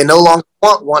 They no longer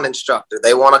want one instructor.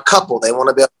 They want a couple. They want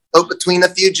to be able to float between a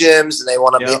few gyms, and they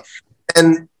want to be,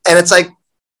 and it's like,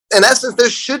 in essence, there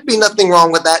should be nothing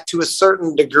wrong with that to a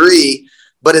certain degree,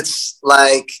 but it's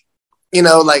like,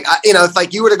 if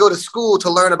like you were to go to school to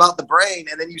learn about the brain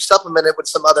and then you supplement it with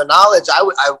some other knowledge,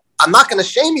 I'm not going to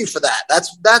shame you for that.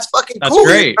 That's fucking cool.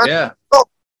 That's great. Yeah. So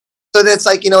it's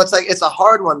like, it's a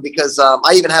hard one because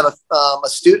I even have a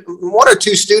student, 1 or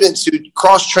 2 students who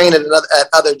cross-train at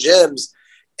other gyms.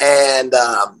 And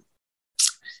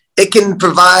it can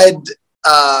provide,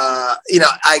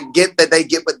 I get that they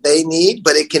get what they need,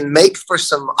 but it can make for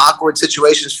some awkward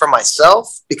situations for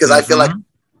myself because I feel like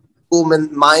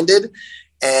school-minded.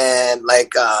 And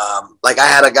like I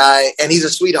had a guy, and he's a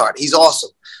sweetheart. He's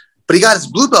awesome. But he got his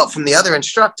blue belt from the other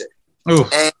instructor. Ooh.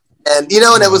 And and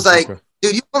it was like,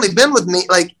 dude, you've only been with me.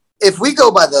 Like, if we go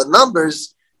by the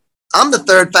numbers, I'm the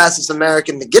 3rd fastest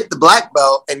American to get the black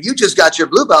belt, and you just got your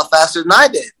blue belt faster than I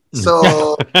did.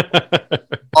 So,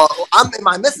 am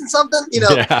I missing something?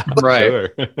 Yeah, right.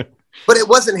 But it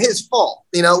wasn't his fault.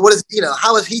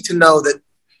 How is he to know that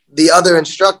the other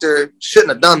instructor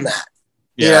shouldn't have done that?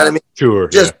 You know what I mean? Sure.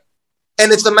 And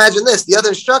it's, imagine this, the other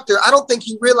instructor, I don't think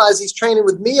he realized he's training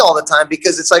with me all the time,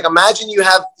 because it's like, imagine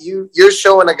you're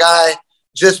showing a guy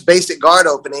just basic guard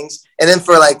openings, and then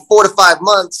for like 4 to 5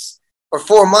 months or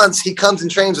 4 months, he comes and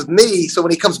trains with me. So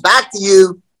when he comes back to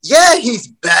you, he's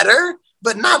better,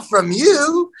 but not from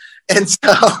you. And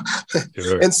so,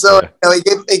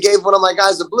 he gave one of my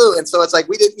guys a blue. And so it's like,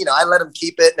 we didn't, I let him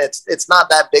keep it, and it's not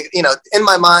that big, in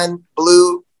my mind,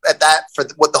 blue at that for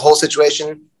what the whole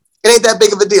situation, it ain't that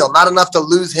big of a deal. Not enough to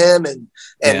lose him and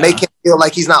make him feel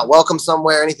like he's not welcome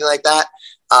somewhere or anything like that.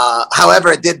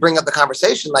 However, it did bring up the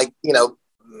conversation, like, you got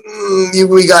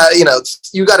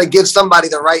to give somebody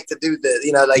the right to do this,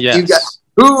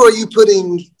 who are you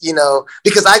putting,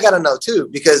 because I got to know too,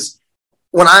 because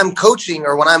when I'm coaching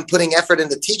or when I'm putting effort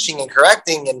into teaching and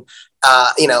correcting and,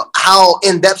 how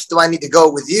in depth do I need to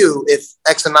go with you if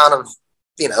X amount of,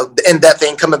 in depth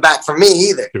ain't coming back from me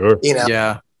either,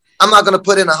 I'm not going to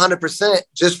put in 100%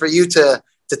 just for you to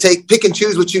pick and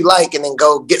choose what you like and then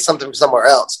go get something from somewhere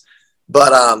else.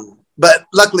 But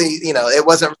luckily, it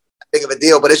wasn't that big of a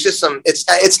deal, but it's just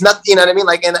it's not, you know what I mean?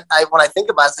 Like, and when I think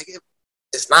about it, it's like,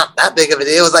 it's not that big of a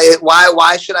deal. It's like,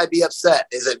 why should I be upset?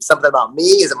 Is it something about me?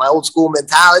 Is it my old school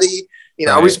mentality?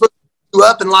 Are we supposed to go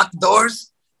up and lock the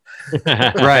doors?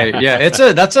 Right. Yeah.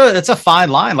 That's a fine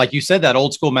line. Like you said, that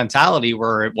old school mentality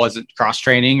where it wasn't cross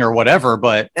training or whatever,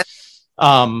 but,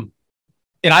 and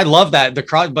I love that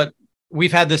but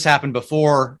we've had this happen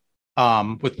before,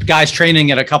 with guys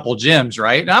training at a couple gyms.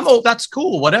 Right. And that's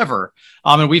cool. Whatever.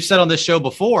 And we've said on this show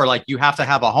before, like, you have to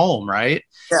have a home, right?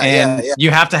 Yeah,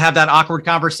 you have to have that awkward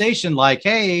conversation. Like,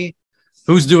 hey,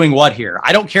 who's doing what here?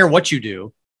 I don't care what you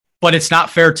do, but it's not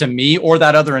fair to me or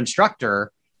that other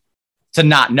instructor to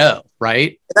not know.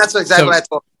 Right. And that's exactly what I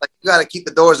told him. Like, you got to keep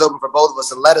the doors open for both of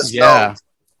us and let us know.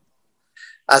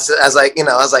 I was like,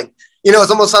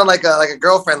 it's almost sound like a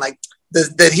girlfriend. Like,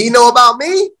 did he know about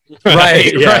me?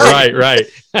 Right. Yeah. Right.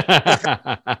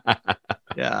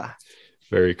 Yeah.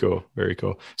 Very cool. Very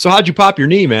cool. So how'd you pop your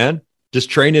knee, man? Just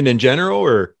training in general,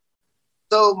 or?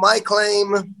 So my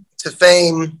claim to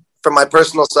fame for my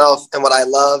personal self and what I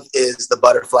love is the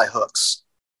butterfly hooks.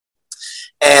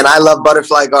 And I love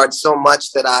butterfly guards so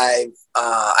much that I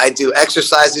do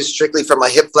exercises strictly for my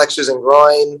hip flexors and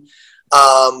groin.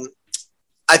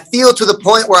 I feel to the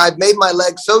point where I've made my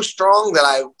leg so strong that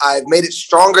I've made it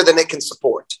stronger than it can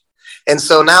support. And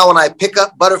so now when I pick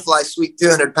up butterfly sweep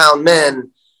 200-pound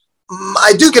men,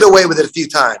 I do get away with it a few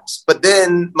times, but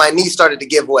then my knee started to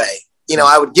give way. You know,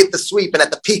 I would get the sweep, and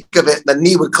at the peak of it, the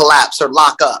knee would collapse or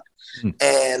lock up.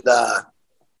 And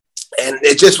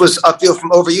it just was a feel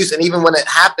from overuse. And even when it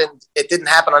happened, it didn't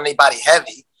happen on anybody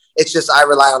heavy. It's just I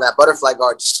rely on that butterfly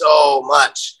guard so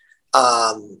much.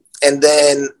 And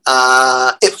then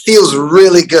it feels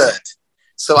really good.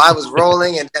 So I was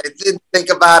rolling and I didn't think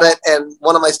about it. And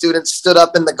one of my students stood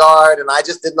up in the guard, and I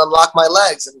just didn't unlock my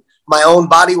legs. And my own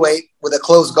body weight with a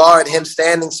closed guard, him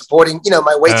standing, supporting, you know,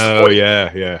 my weight. Oh,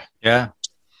 yeah.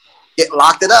 It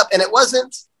locked it up. And it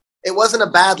wasn't a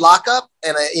bad lockup.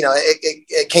 And,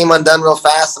 it came undone real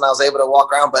fast, and I was able to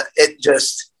walk around. But it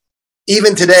just,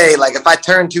 even today, like if I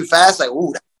turn too fast, like,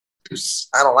 ooh,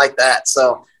 I don't like that.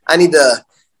 So I need to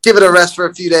give it a rest for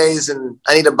a few days, and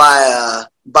I need to buy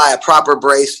a proper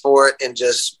brace for it. And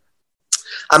just,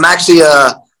 I'm actually,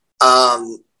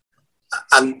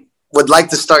 would like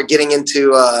to start getting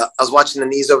into, I was watching the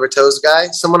knees over toes guy.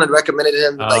 Someone had recommended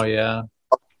him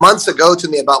months ago to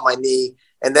me about my knee.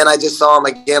 And then I just saw him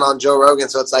again on Joe Rogan.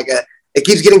 So it's like it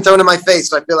keeps getting thrown in my face.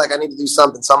 So I feel like I need to do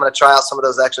something. So I'm going to try out some of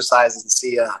those exercises and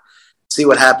see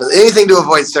what happens. Anything to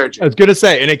avoid surgery. I was going to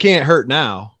say, and it can't hurt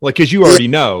now. Like, cause you already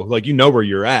know, like, you know where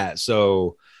you're at.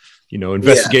 So, you know,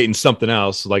 investigating something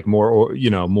else, like more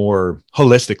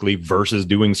holistically versus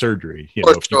doing surgery,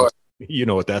 you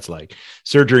know what that's like.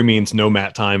 Surgery means no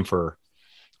mat time for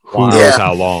who knows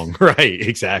how long. Right.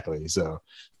 Exactly. So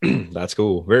that's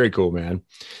cool. Very cool, man.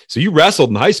 So you wrestled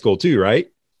in high school too, right?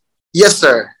 Yes,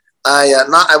 sir.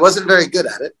 I wasn't very good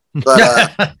at it,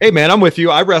 but hey man, I'm with you.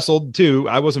 I wrestled too.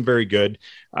 I wasn't very good.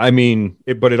 I mean,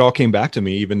 but it all came back to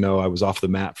me, even though I was off the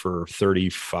mat for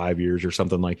 35 years or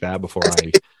something like that before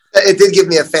it did give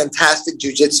me a fantastic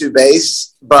jiu-jitsu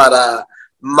base, but,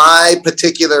 my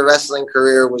particular wrestling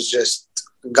career was just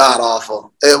god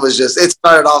awful. It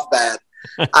started off bad.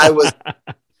 I was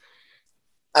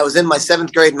in my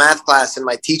 7th grade math class, and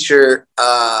my teacher,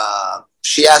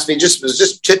 she asked me, was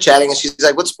just chit chatting, and she's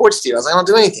like, "What sports do you?" I was like, "I don't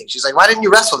do anything." She's like, "Why didn't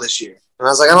you wrestle this year?" And I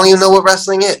was like, "I don't even know what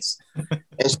wrestling is." And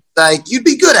she's like, "You'd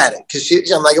be good at it,"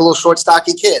 because I'm like a little short,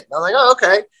 stocky kid. And I'm like, "Oh,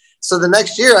 okay." So the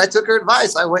next year, I took her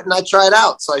advice. I went and I tried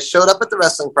out. So I showed up at the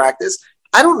wrestling practice.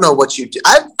 I don't know what you do.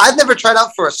 I've never tried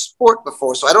out for a sport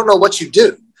before, so I don't know what you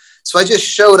do. So I just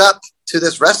showed up to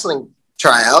this wrestling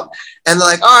tryout, and they're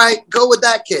like, "All right, go with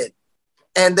that kid."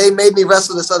 And they made me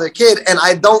wrestle this other kid, and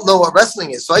I don't know what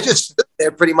wrestling is. So I just stood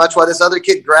there pretty much while this other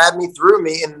kid grabbed me, threw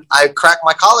me, and I cracked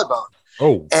my collarbone.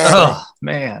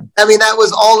 Man. I mean, that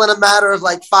was all in a matter of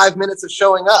like 5 minutes of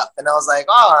showing up. And I was like,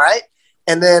 all right.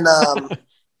 And then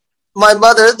my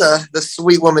mother, the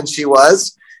sweet woman she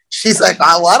was, she's like,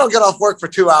 "Oh, well, I don't get off work for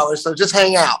 2 hours, so just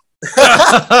hang out."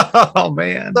 Oh,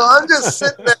 man. So I'm just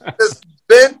sitting there, this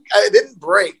bent. It didn't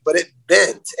break, but it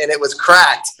bent, and it was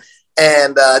cracked.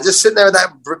 And just sitting there with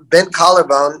that bent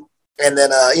collarbone, and then,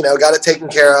 got it taken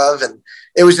care of. And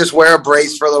it was just wear a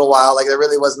brace for a little while. Like, there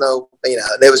really was no,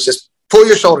 it was just pull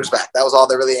your shoulders back. That was all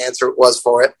the really answer was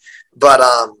for it. But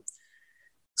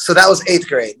so that was 8th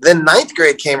grade. Then 9th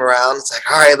grade came around. It's like,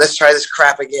 all right, let's try this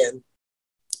crap again.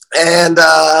 And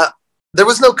there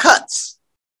was no cuts.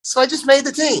 So I just made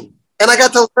the team, and I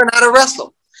got to learn how to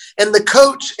wrestle. And the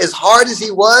coach, as hard as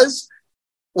he was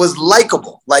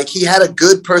likable. Like, he had a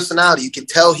good personality. You could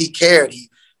tell he cared.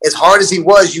 As hard as he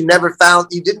was, you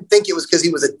didn't think it was because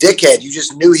he was a dickhead. You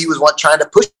just knew he was trying to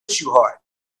push you hard.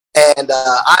 And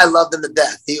I loved him to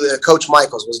death. Coach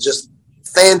Michaels was just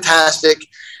fantastic.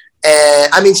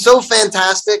 And I mean, so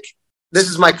fantastic. This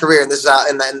is my career, and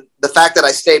and the fact that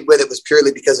I stayed with it was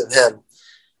purely because of him.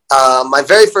 My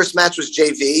very first match was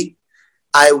JV.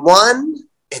 I won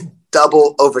in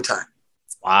double overtime.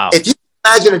 Wow. If you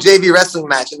imagine a JV wrestling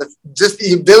match and just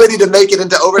the ability to make it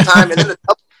into overtime and then a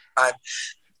double overtime,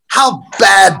 how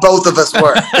bad both of us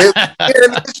were.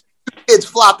 Kids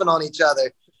flopping on each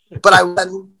other. But I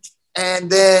won. And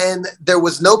then there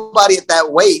was nobody at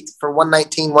that weight for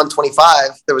 119,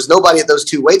 125. There was nobody at those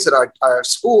two weights at our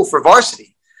school for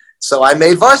varsity. So I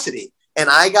made varsity, and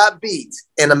I got beat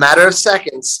in a matter of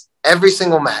seconds every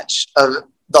single match of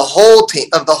the whole team,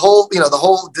 of the whole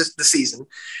the season.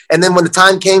 And then when the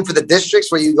time came for the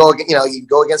districts where you go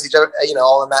against each other,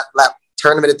 all in that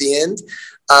tournament at the end,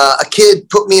 a kid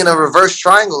put me in a reverse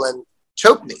triangle and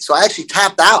choked me. So I actually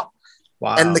tapped out.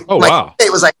 Wow. And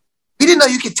it was like, "We didn't know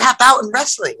you could tap out in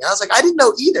wrestling." And I was like, "I didn't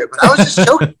know either, but I was just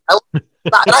choking."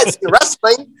 I'd seen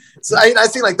wrestling. So I'd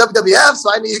seen like WWF,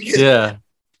 so I knew you could. Yeah.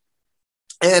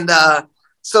 And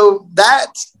so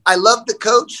that I loved the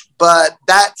coach, but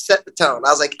that set the tone.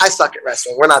 I was like, I suck at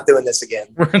wrestling. We're not doing this again.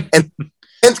 And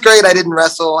 10th grade, I didn't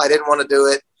wrestle. I didn't want to do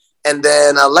it. And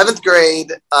then 11th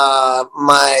grade, a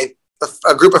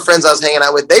group of friends I was hanging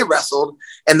out with, they wrestled,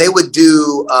 and they would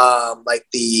do like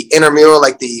the intramural,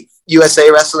 like the USA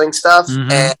wrestling stuff.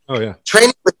 Mm-hmm. And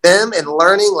training with them and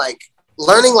learning like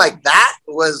that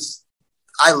was,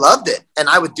 I loved it. And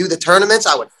I would do the tournaments.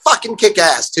 I would fucking kick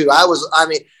ass too.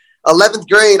 11th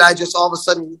grade, I just all of a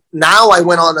sudden, now I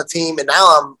went on a team, and now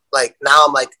I'm like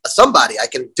somebody. I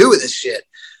can do this shit.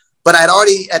 But I'd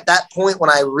already, at that point, when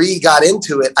I got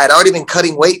into it, I'd already been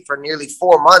cutting weight for nearly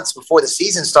 4 months before the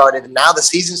season started. And now the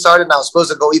season started, and I was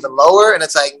supposed to go even lower. And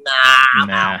it's like,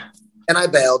 nah. And I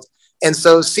bailed. And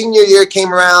so senior year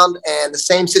came around, and the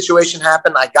same situation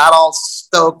happened. I got all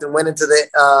stoked and went into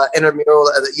the intramural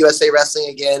of the USA Wrestling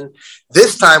again.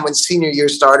 This time when senior year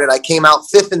started, I came out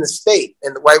 5th in the state,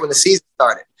 and right when the season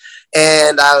started.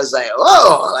 And I was like,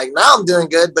 whoa, like now I'm doing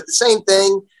good. But the same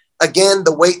thing, again,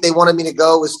 the weight they wanted me to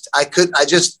go was I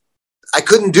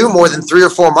couldn't do more than 3 or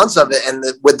 4 months of it. And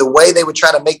with the way they would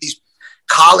try to make these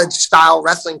college style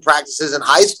wrestling practices in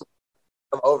high school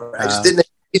come over, I just didn't.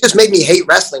 It just made me hate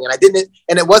wrestling, and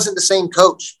it wasn't the same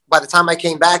coach. By the time I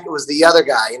came back, it was the other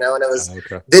guy, and it was,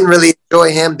 didn't really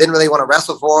enjoy him, didn't really want to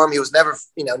wrestle for him. He was never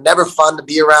fun to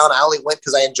be around. I only went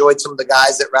because I enjoyed some of the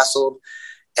guys that wrestled.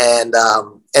 And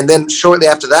then shortly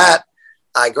after that,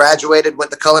 I graduated,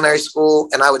 went to culinary school,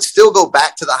 and I would still go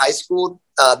back to the high school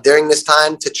during this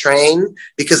time to train,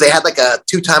 because they had like a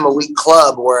 2-time-a-week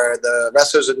club where the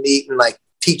wrestlers would meet and like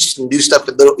teach and do stuff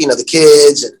with the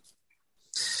kids. And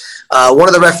one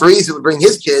of the referees who would bring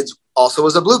his kids also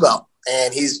was a blue belt,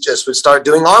 and he's just would start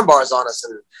doing arm bars on us.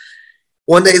 And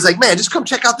one day he's like, man, just come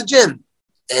check out the gym.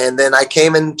 And then I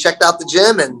came and checked out the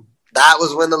gym, and that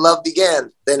was when the love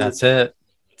began. Then that's it.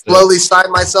 Slowly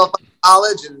signed myself up to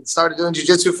college and started doing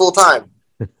jiu-jitsu full time.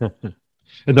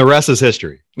 And the rest is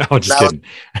history. No, just kidding.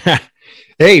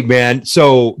 Hey man.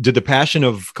 So did the passion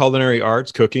of culinary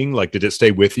arts, cooking, like, did it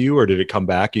stay with you, or did it come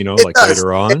back,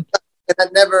 later on?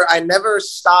 I never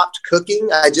stopped cooking.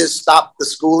 I just stopped the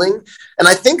schooling. And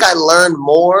I think I learned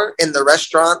more in the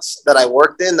restaurants that I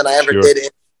worked in than I ever did in.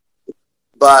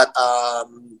 But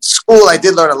school, I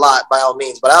did learn a lot by all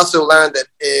means. But I also learned that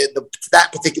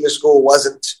that particular school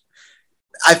wasn't,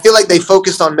 I feel like they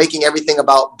focused on making everything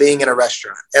about being in a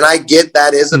restaurant. And I get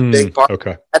that is a big part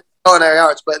of culinary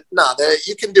arts. But no,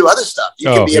 you can do other stuff. You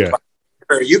can be a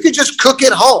bartender. You could just cook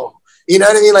at home. You know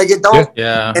what I mean? Like, it don't.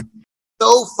 Yeah.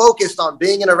 So focused on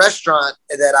being in a restaurant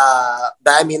that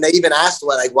they even asked,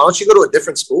 why don't you go to a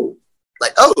different school?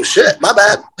 Like, oh shit, my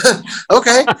bad.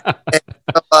 Okay.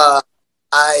 And,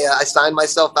 I signed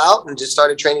myself out and just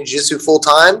started training jiu-jitsu full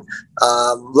time.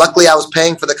 Luckily, I was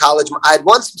paying for the college. I had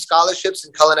won some scholarships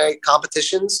in culinary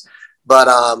competitions, but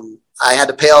I had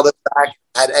to pay all this back.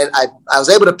 I was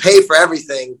able to pay for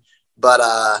everything, but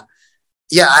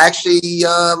I actually,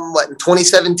 in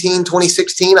 2017,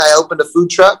 2016, I opened a food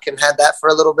truck and had that for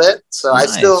a little bit. So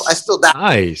nice. I still.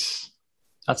 Nice.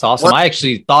 That's awesome. I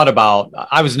actually thought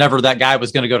I was never that guy who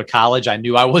was going to go to college. I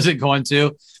knew I wasn't going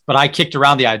to, but I kicked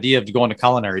around the idea of going to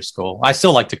culinary school. I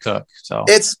still like to cook. So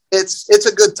it's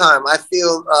a good time. I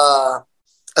feel,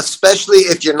 especially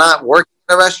if you're not working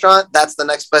in a restaurant, that's the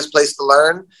next best place to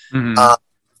learn. Mm-hmm.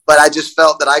 But I just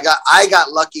felt that I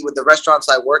got lucky with the restaurants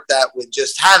I worked at, with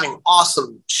just having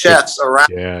awesome chefs around,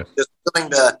 just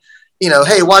willing to,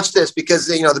 hey, watch this, because,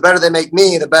 the better they make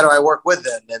me, the better I work with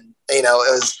them. And, it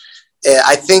was,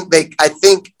 I think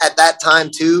at that time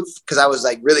too, because I was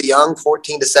like really young,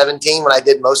 14 to 17, when I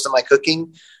did most of my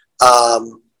cooking,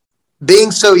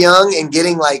 being so young and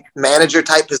getting like manager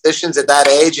type positions at that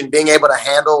age, and being able to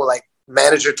handle like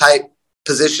manager type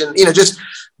position, just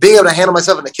being able to handle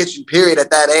myself in the kitchen period at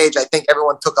that age, I think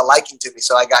everyone took a liking to me.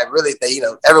 So I got really,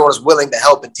 everyone was willing to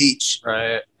help and teach.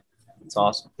 Right. It's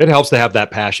awesome. It helps to have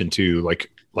that passion too, like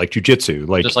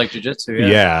jujitsu, just like jujitsu.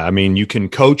 Yeah. I mean, you can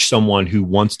coach someone who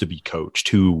wants to be coached,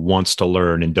 who wants to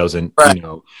learn and doesn't,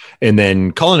 and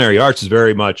then culinary arts is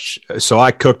very much. So I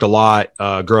cooked a lot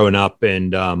growing up.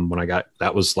 And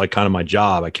that was like kind of my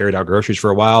job. I carried out groceries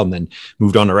for a while and then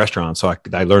moved on to restaurants. So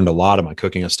I learned a lot of my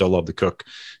cooking. I still love to cook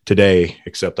today,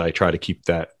 except I try to keep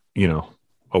that,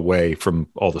 away from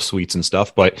all the sweets and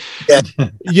stuff. But,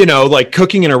 like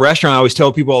cooking in a restaurant, I always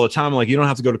tell people all the time, like, you don't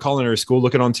have to go to culinary school,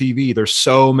 look it on TV. There's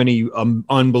so many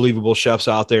unbelievable chefs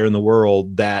out there in the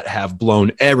world that have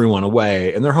blown everyone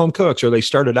away, and they're home cooks, or they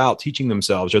started out teaching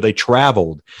themselves, or they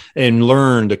traveled and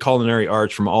learned the culinary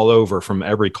arts from all over, from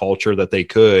every culture that they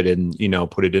could, and,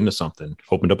 put it into something,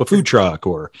 opened up a food truck,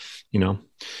 or,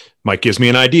 Mike gives me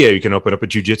an idea. You can open up a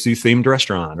jujitsu themed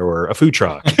restaurant or a food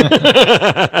truck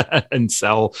and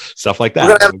sell stuff like that.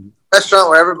 We're gonna have a restaurant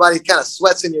where everybody kind of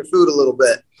sweats in your food a little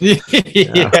bit.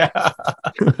 Yeah.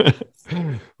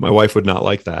 My wife would not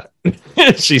like that.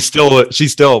 She's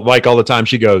still like all the time.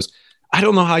 She goes, I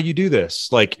don't know how you do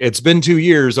this. Like, it's been 2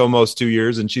 years, almost 2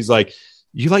 years. And she's like,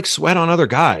 you like sweat on other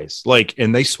guys, like,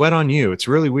 and they sweat on you. It's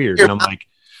really weird. And I'm like,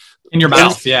 in your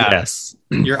mouth. Yeah. Yes.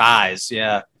 Your eyes.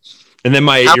 Yeah. And then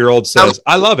my 8-year-old says,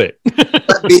 I love it.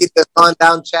 On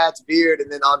down Chad's beard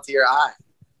and then onto your eye.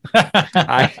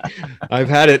 I've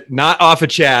had it not off of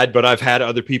Chad, but I've had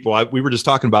other people. We were just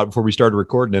talking about it before we started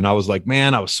recording, and I was like,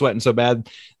 man, I was sweating so bad.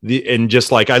 And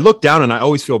just like, I look down and I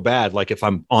always feel bad. Like if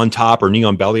I'm on top or knee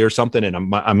on belly or something, and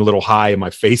I'm a little high and my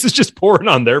face is just pouring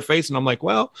on their face. And I'm like,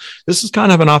 well, this is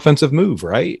kind of an offensive move,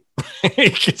 right?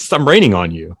 I'm raining on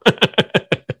you.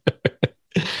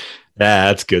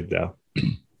 That's good though.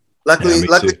 Luckily,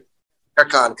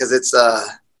 aircon, because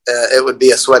it would be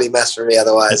a sweaty mess for me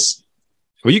otherwise.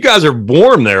 Well, you guys are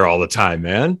warm there all the time,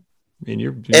 man. I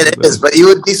mean, it is, but you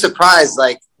would be surprised.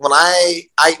 Like when I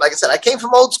like I said, I came from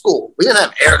old school. We didn't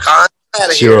have aircon.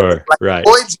 Sure, right.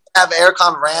 Boys have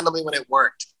aircon randomly when it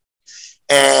worked,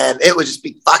 and it would just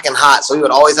be fucking hot. So we would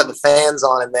always have the fans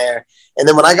on in there. And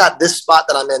then when I got this spot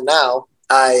that I'm in now,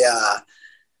 I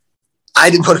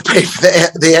didn't want to pay for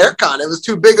the aircon. It was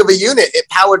too big of a unit. It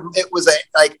was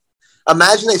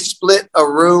imagine they split a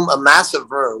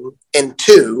massive room in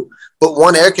two, but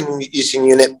one air conditioning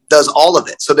unit does all of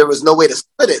it. So there was no way to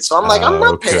split it. So I'm like, I'm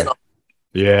not paying.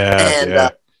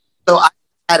 Yeah. So I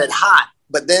had it hot.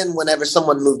 But then whenever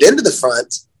someone moved into the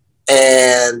front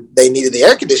and they needed the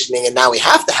air conditioning and now we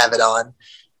have to have it on,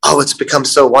 it's become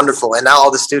so wonderful. And now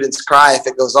all the students cry if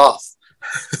it goes off.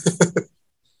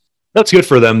 That's good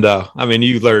for them though. I mean,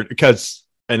 you learn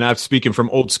and I'm speaking from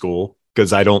old school,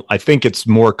 because I think it's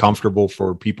more comfortable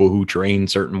for people who train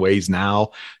certain ways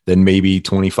now than maybe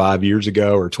 25 years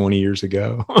ago or 20 years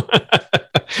ago.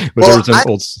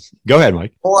 Go ahead,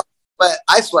 Mike. But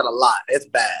I sweat a lot. It's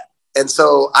bad. And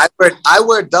so I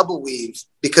wear double weave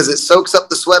because it soaks up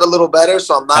the sweat a little better.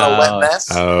 So I'm not a wet mess.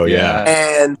 Oh yeah.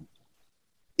 And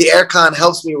the aircon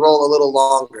helps me roll a little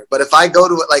longer. But if I go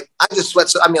to it, like I just sweat.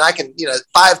 So, I mean, I can,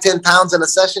 5-10 pounds in a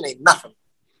session ain't nothing.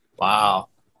 Wow.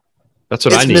 That's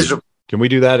what I need. Miserable. Can we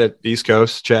do that at East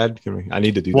Coast, Chad? I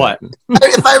need to do what?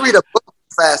 That. If I read a book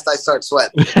fast, I start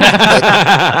sweating.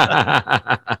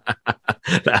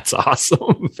 That's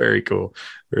awesome. Very cool.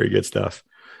 Very good stuff.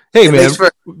 Hey, man,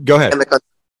 go ahead.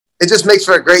 It just makes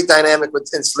for a great dynamic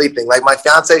in sleeping. Like my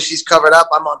fiance, she's covered up.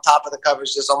 I'm on top of the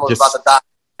covers, just almost about to die.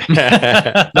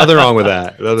 Nothing wrong with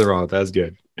that. That's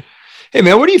good. Hey,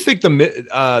 man, what do you think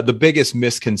the biggest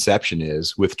misconception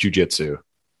is with jiu-jitsu?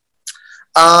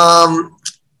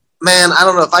 Man, I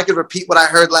don't know if I could repeat what I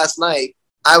heard last night.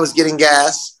 I was getting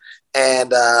gas and,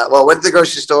 went to the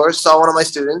grocery store, saw one of my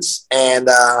students and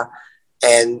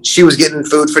she was getting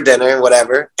food for dinner and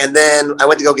whatever. And then I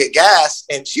went to go get gas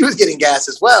and she was getting gas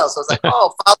as well. So I was like,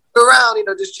 follow her around,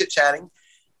 just chit chatting.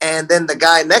 And then the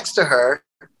guy next to her,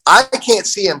 I can't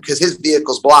see him because his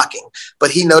vehicle's blocking,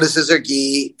 but he notices her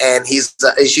gi and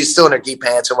she's still in her gi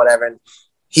pants or whatever. And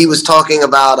he was talking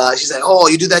about, she's like,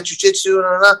 you do that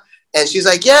jujitsu? And she's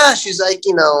like, yeah. She's like,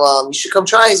 you should come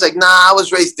try. He's like, nah, I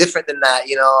was raised different than that.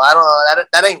 I don't know.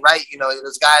 That ain't right.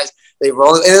 Those guys, they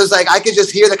roll. And it was like, I could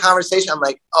just hear the conversation. I'm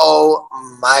like, oh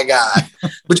my God.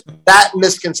 Which that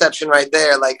misconception right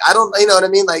there. Like, I don't, you know what I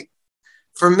mean? Like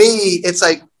for me, it's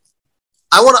like,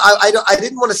 I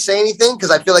didn't want to say anything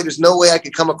because I feel like there's no way I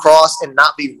could come across and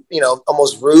not be,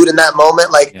 almost rude in that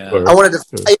moment. Like I wanted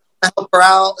to help her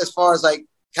out as far as like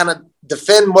kind of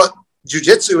defend what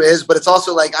jiu-jitsu is, but it's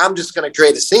also like I'm just going to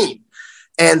create a scene.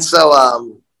 And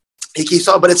so he keeps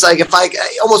on, but it's like if I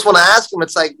almost want to ask him,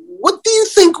 it's like, what do you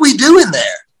think we do in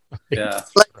there? Yeah.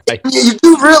 Like you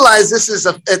do realize this is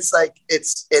it's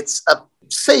a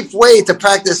safe way to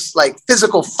practice like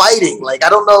physical fighting. Like I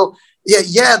don't know.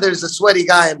 Yeah, there's a sweaty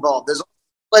guy involved. There's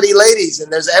sweaty ladies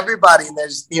and there's everybody and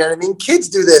there's, what I mean? Kids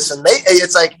do this and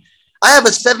it's like, I have a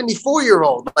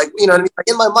 74-year-old, like, what I mean? Like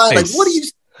in my mind, nice. Like, what do you?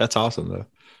 That's awesome though.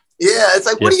 Yeah. It's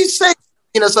like, what do you say?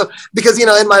 So because,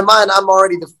 in my mind, I'm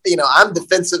already, I'm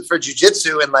defensive for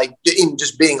jiu-jitsu and like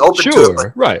just being open to it.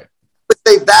 But, right. But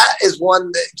that is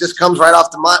one that just comes right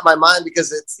off my mind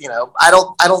because it's, I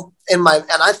don't and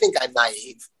I think I'm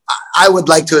naive. I would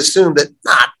like to assume that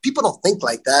people don't think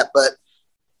like that, but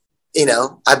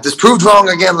I've just proved wrong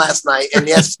again last night. And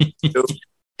yes,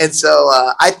 and so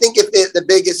I think the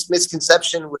biggest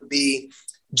misconception would be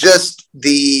just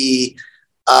the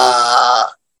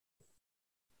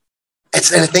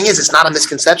and the thing is, it's not a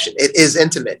misconception. It is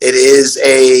intimate. It is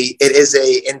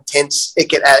a intense. It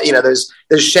can,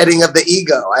 there's shedding of the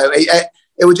ego.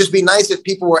 It would just be nice if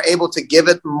people were able to give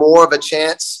it more of a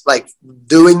chance, like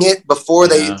doing it before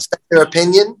they set their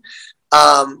opinion,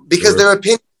 because their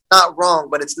opinion is not wrong,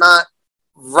 but it's not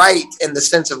right in the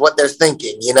sense of what they're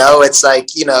thinking. It's like,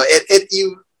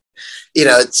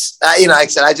 it's, like I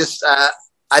said,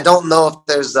 I don't know if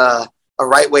there's a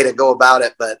right way to go about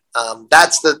it, but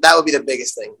that would be the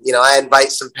biggest thing. I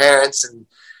invite some parents and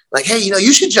like, hey,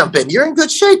 you should jump in. You're in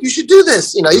good shape. You should do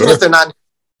this. Even if they're not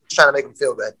trying to make them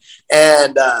feel good.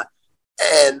 And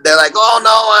they're like, oh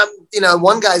no,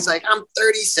 one guy's like, I'm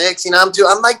 36. I'm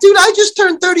like, dude, I just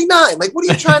turned 39. Like, what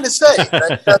are you trying to say?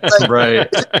 Like, right.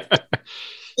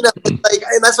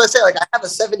 And that's what I say. Like, I have a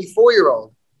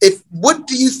 74-year-old. What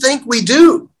do you think we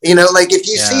do? Like if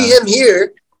you see him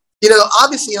here,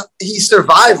 obviously he's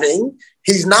surviving.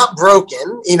 He's not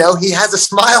broken. He has a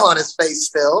smile on his face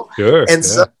still. Sure. And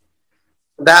so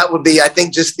that would be, I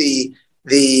think, just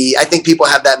I think people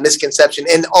have that misconception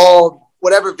in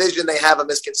whatever vision they have a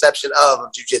misconception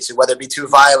of jiu-jitsu, whether it be too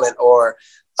violent or,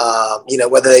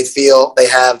 whether they feel they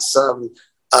have some,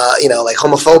 like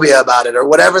homophobia about it or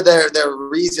whatever their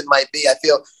reason might be. I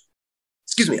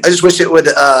just wish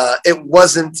it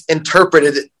wasn't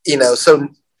interpreted, so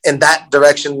in that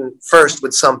direction first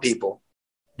with some people.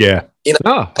 Yeah. Even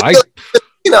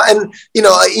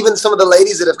some of the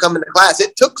ladies that have come into class,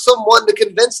 it took someone to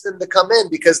convince them to come in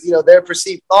because, their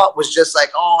perceived thought was just like,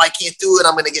 oh, I can't do it.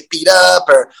 I'm going to get beat up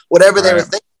or whatever they were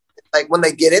thinking. Like when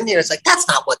they get in here, it's like, that's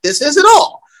not what this is at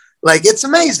all. Like, it's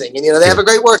amazing. And, they have a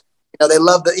great work. They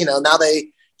love that, now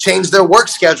they change their work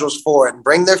schedules for it and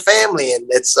bring their family. And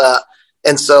it's,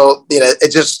 and so,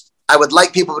 I would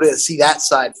like people to see that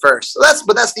side first. So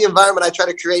that's the environment I try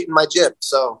to create in my gym.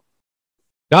 So.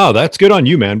 No, that's good on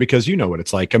you, man, because you know what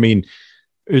it's like. I mean,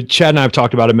 Chad and I have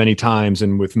talked about it many times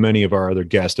and with many of our other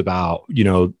guests about,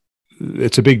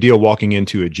 it's a big deal walking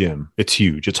into a gym. It's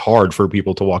huge. It's hard for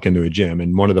people to walk into a gym.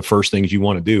 And one of the first things you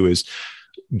want to do is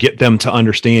get them to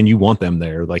understand you want them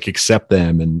there, like accept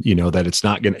them. And, that it's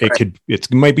not going to,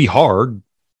 it might be hard,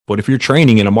 but if you're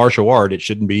training in a martial art, it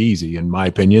shouldn't be easy, in my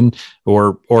opinion,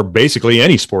 or basically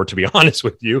any sport, to be honest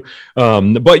with you.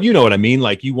 But you know what I mean?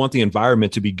 Like, you want the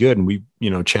environment to be good. And we,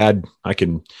 Chad, I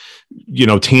can,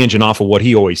 tangent off of what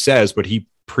he always says, but he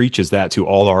preaches that to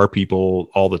all our people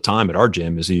all the time at our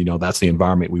gym is, that's the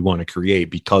environment we want to create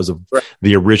because of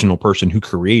the original person who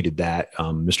created that,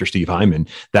 Mr. Steve Hyman.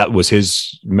 That was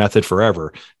his method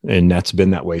forever. And that's been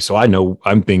that way. So I know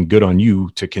I'm being good on you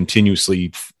to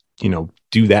continuously,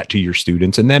 do that to your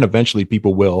students. And then eventually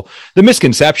people will. The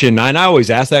misconception, and I always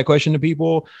ask that question to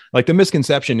people, like the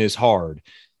misconception is hard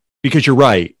because you're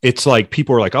right. It's like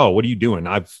people are like, oh, what are you doing?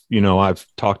 I've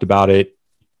talked about it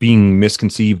being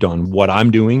misconceived on what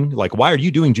I'm doing. Like, why are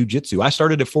you doing jujitsu? I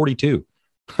started at 42,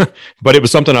 but it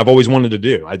was something I've always wanted to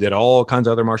do. I did all kinds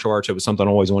of other martial arts. It was something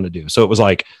I always wanted to do. So it was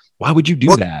like, why would you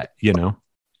do that?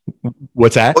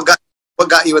 What's that? What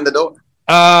got you in the door?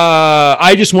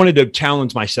 I just wanted to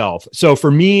challenge myself. So for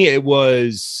me,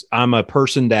 I'm a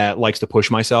person that likes to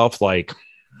push myself. Like,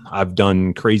 I've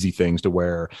done crazy things to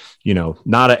where,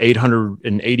 not an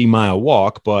 880-mile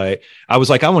walk, but I was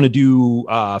like, I want to do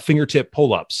fingertip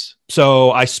pull-ups.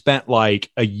 So I spent like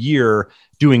a year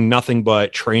doing nothing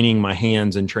but training my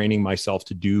hands and training myself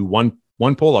to do one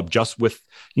pull-up just with,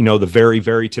 the very,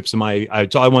 very tips of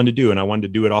that's all I wanted to do. And I wanted to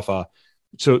do it off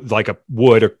like a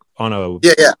wood or on a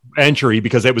entry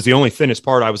because it was the only thinnest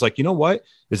part. I was like, you know what?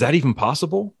 Is that even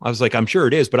possible? I was like, I'm sure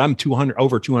it is, but I'm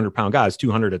over 200 pound guys,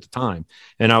 200 at the time.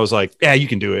 And I was like, yeah, you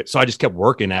can do it. So I just kept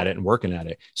working at it.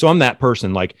 So I'm that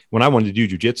person. Like when I wanted to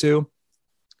do jujitsu,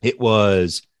 it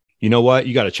was, you know what?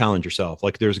 You got to challenge yourself.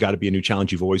 Like there's got to be a new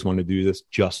challenge. You've always wanted to do this.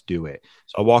 Just do it.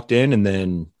 So I walked in and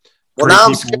then. Well, now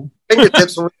I'm scared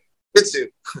fingertips when jujitsu.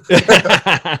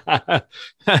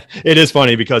 It is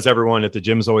funny because everyone at the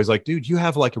gym is always like, dude, you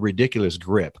have like a ridiculous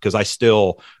grip. Because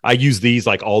I use these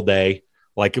like all day.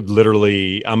 Like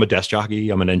literally, I'm a desk jockey.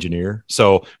 I'm an engineer.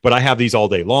 So, but I have these all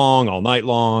day long, all night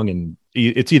long. And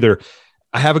it's either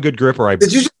I have a good grip or I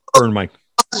burn my.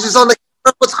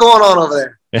 What's going on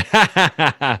over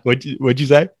there? What'd you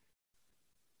say?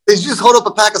 Did you just hold up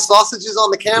a pack of sausages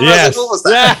on the camera? Yes. Like, what was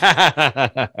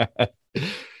that?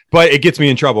 But it gets me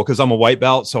in trouble because I'm a white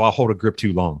belt, so I'll hold a grip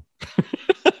too long.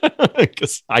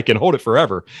 Because I can hold it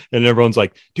forever. And everyone's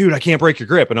like, dude, I can't break your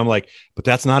grip. And I'm like, but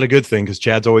that's not a good thing because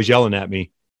Chad's always yelling at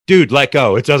me. Dude, let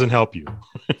go. It doesn't help you.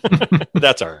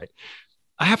 That's all right.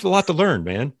 I have a lot to learn,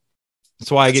 man.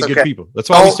 That's why I get good people. That's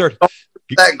why we started.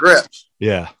 That grip.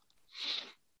 Yeah.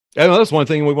 And that's one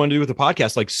thing we want to do with the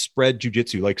podcast, like spread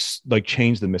jujitsu, like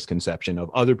change the misconception of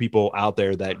other people out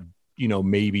there that,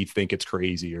 maybe think it's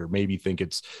crazy or maybe think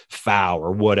it's foul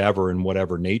or whatever in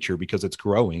whatever nature, because it's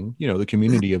growing. The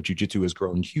community of jujitsu has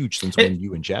grown huge since when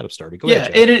you and Chad have started. Go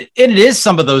ahead, Chad. It is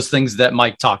some of those things that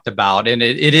Mike talked about, and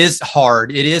it is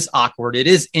hard. It is awkward. It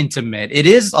is intimate. It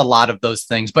is a lot of those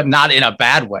things, but not in a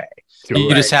bad way.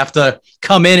 You just have to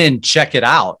come in and check it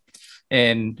out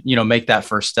and, make that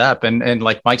first step. And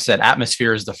like Mike said,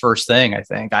 atmosphere is the first thing. I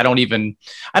think I don't even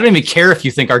care if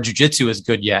you think our jiu-jitsu is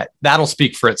good yet. That'll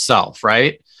speak for itself.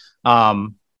 Right.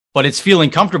 But it's feeling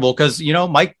comfortable because,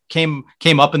 Mike came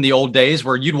up in the old days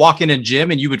where you'd walk in a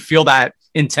gym and you would feel that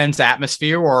intense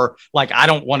atmosphere, or like, I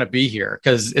don't want to be here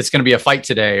because it's going to be a fight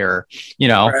today, or,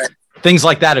 things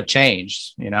like that have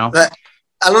changed, I don't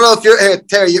know if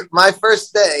Terry, my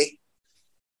first day,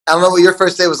 I don't know what your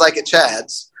first day was like at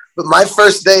Chad's, but my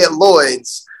first day at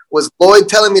Lloyd's was Lloyd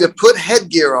telling me to put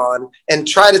headgear on and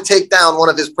try to take down one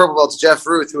of his purple belts, Jeff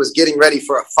Ruth, who was getting ready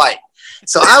for a fight.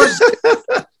 So I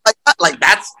was like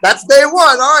that's day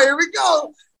one. All right, here we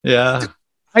go. Yeah.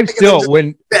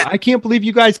 I can't believe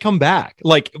you guys come back.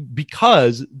 Like,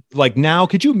 because like now,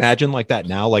 could you imagine like that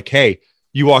now? Like, hey,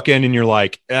 you walk in and you're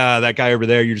like, that guy over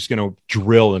there, you're just going to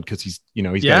drill him because he's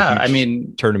got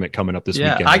a tournament coming up this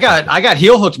weekend. I got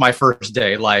heel hooked my first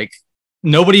day. Like,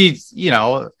 nobody,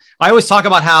 I always talk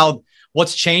about how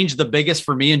what's changed the biggest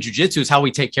for me in jiu-jitsu is how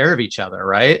we take care of each other,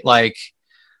 right? Like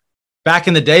back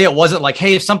in the day, it wasn't like,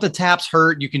 hey, if something taps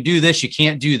hurt, you can do this, you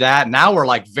can't do that. Now we're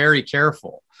like very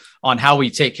careful on how we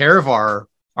take care of our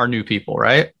new people,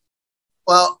 right?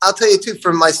 Well, I'll tell you too,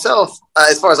 for myself,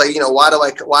 as far as like,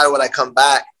 why would I come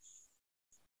back?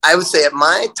 I would say at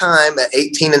my time at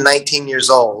 18 and 19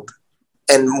 years old,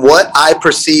 and what I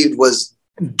perceived was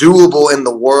doable in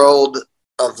the world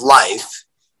of life.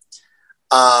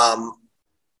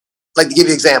 Like, to give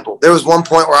you an example, there was one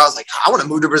point where I was like, I want to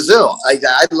move to Brazil.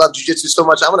 I love jiu-jitsu so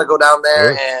much. I want to go down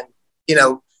there and,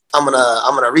 I'm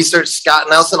gonna research Scott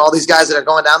Nelson, all these guys that are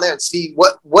going down there, and see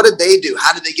what did they do?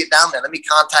 How did they get down there? Let me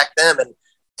contact them.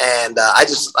 And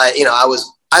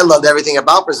I loved everything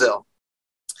about Brazil.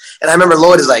 And I remember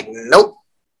Lloyd is like, nope.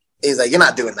 He's like, you're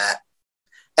not doing that.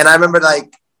 And I remember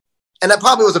like, and that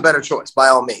probably was a better choice by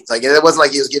all means. Like, it wasn't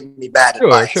like he was giving me bad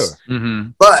advice. Sure.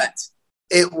 Mm-hmm. But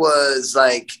it was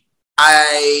like,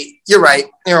 you're right.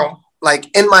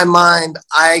 Like in my mind,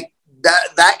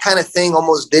 that kind of thing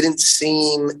almost didn't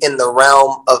seem in the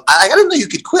realm of, I didn't know you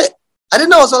could quit. I didn't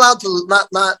know I was allowed to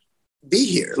not be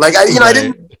here. Like, I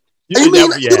didn't, you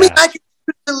mean I could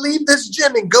leave this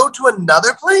gym and go to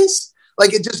another place?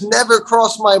 Like, it just never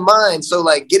crossed my mind. So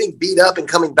like getting beat up and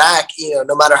coming back,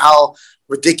 no matter how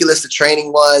ridiculous the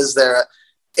training was there,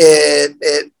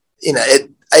 it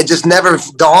just never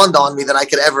dawned on me that I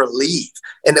could ever leave.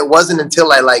 And it wasn't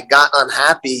until I like got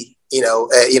unhappy,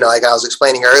 like I was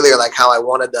explaining earlier, like how I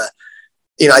wanted to,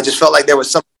 I just felt like there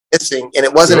was something missing. And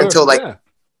it wasn't until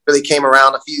really came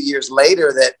around a few years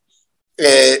later that,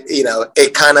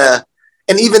 it kind of,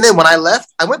 and even then when I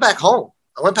left, I went back home.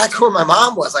 I went back to where my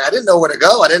mom was. Like, I didn't know where to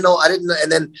go. I didn't know.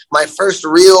 And then my first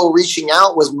real reaching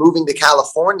out was moving to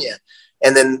California,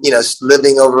 and then,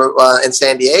 living over in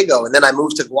San Diego. And then I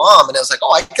moved to Guam, and I was like,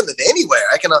 oh, I can live anywhere.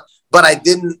 I can, but I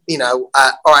didn't,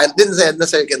 I didn't say I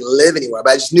necessarily could live anywhere,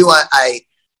 but I just knew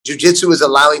jiu-jitsu was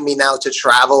allowing me now to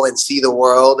travel and see the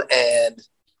world. And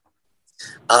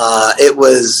it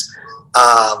was,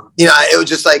 it was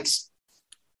just like,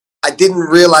 I didn't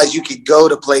realize you could go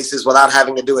to places without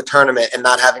having to do a tournament and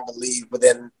not having to leave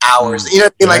within hours. You know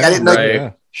what I mean? Like, I didn't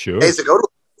know sure. days to go to.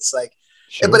 It's like,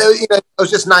 sure. But I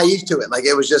was just naive to it. Like,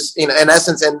 it was just, in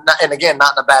essence, and again,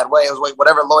 not in a bad way. It was like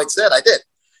whatever Lloyd said, I did.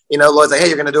 Lloyd's like, hey,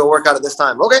 you're going to do a workout at this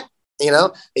time. Okay.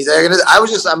 He's like,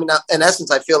 in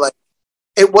essence, I feel like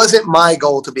it wasn't my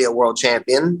goal to be a world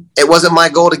champion. It wasn't my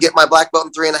goal to get my black belt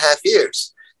in 3.5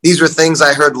 years. These were things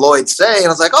I heard Lloyd say, and I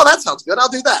was like, oh, that sounds good. I'll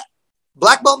do that.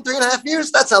 Black belt in 3.5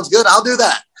 years? That sounds good. I'll do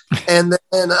that. And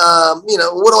then,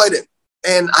 what do I do?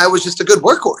 And I was just a good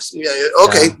workhorse.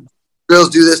 Okay, girls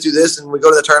do this, and we go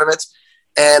to the tournaments.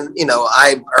 And,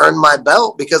 I earned my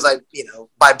belt because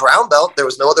by brown belt, there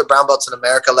was no other brown belts in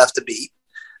America left to beat.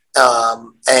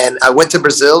 And I went to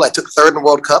Brazil. I took third in the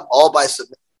World Cup, all by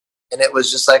submission. And it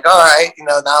was just like, all right,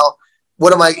 now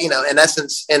what am I, in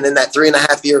essence, and in that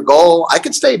 3.5 year goal, I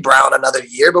could stay brown another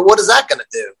year, but what is that going to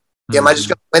do? Am I just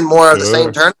going to win more of the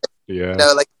same tournament? Yeah.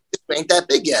 It ain't that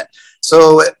big yet.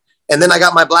 So, and then I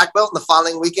got my black belt, and the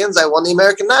following weekends I won the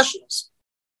American Nationals.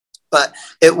 But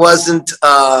it wasn't,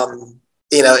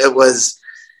 it was,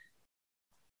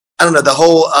 I don't know, the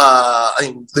whole,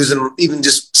 even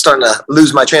just starting to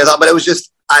lose my train of thought, but it was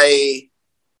just,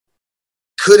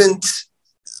 couldn't,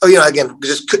 again,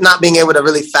 not being able to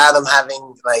really fathom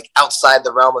having like outside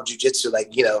the realm of jiu-jitsu,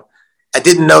 like, I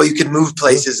didn't know you could move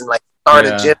places and like start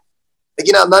a gym. Like,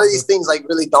 none of these things like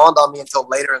really dawned on me until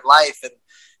later in life.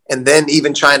 And then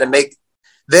even trying to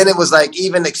then it was like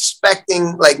even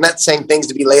expecting, like not saying things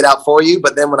to be laid out for you,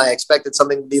 but then when I expected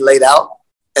something to be laid out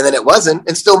and then it wasn't,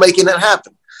 and still making it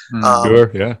happen.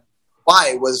 Sure, yeah.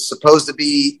 Why was supposed to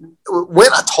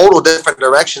went a total different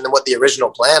direction than what the original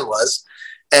plan was.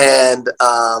 And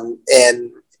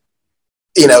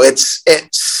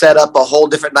it set up a whole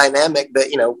different dynamic that,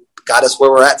 got us where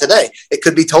we're at today. It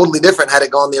could be totally different had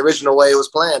it gone the original way it was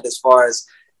planned, as far as,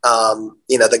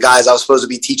 the guys I was supposed to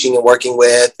be teaching and working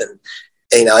with. And,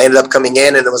 I ended up coming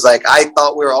in and it was like, I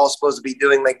thought we were all supposed to be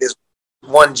doing like this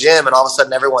one gym, and all of a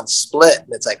sudden everyone split, and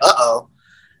it's like, uh-oh.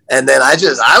 And then I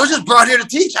was just brought here to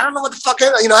teach. I don't know what the fuck, I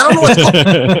don't know what the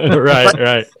fuck.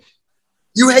 Right.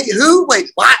 You hate who? Wait,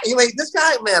 why? You hate this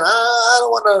guy? Man, I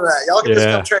don't want none of that. Y'all can just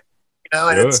come train,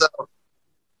 and sure. it's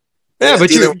yeah,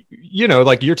 but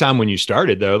like your time when you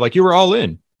started though, like you were all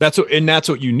in. That's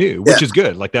what you knew, which is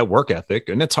good. Like that work ethic,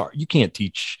 and that's hard. You can't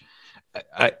teach.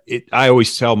 I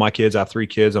always tell my kids, I have 3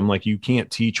 kids. I'm like, you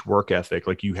can't teach work ethic.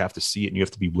 Like you have to see it and you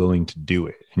have to be willing to do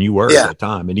it. And you were at that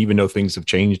time. And even though things have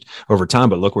changed over time,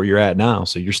 but look where you're at now.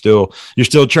 So you're still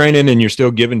training and you're still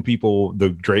giving people the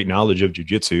great knowledge of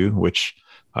jiu-jitsu, which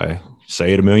I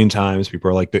say it a million times.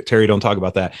 People are like, Terry, don't talk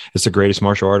about that. It's the greatest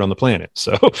martial art on the planet.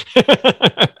 So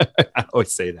I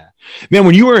always say that. Man,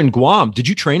 when you were in Guam, did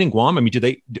you train in Guam? I mean, did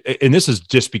they, and this is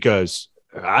just because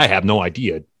I have no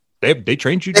idea. They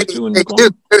train jiu-jitsu in Guam?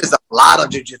 Do. There's a lot of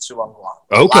jiu-jitsu on Guam.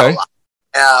 Okay.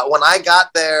 When I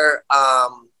got there,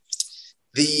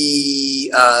 the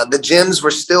gyms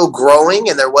were still growing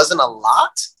and there wasn't a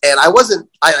lot. And I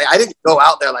didn't go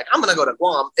out there like, I'm going to go to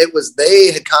Guam. It was,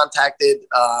 they had contacted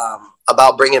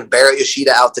about bringing Barrett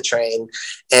Yoshida out to train,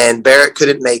 and Barrett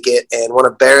couldn't make it. And one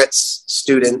of Barrett's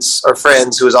students or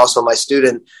friends, who was also my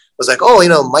student, was like,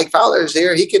 oh, Mike Fowler is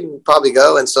here. He can probably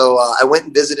go. And so I went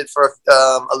and visited for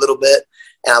a little bit,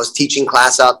 and I was teaching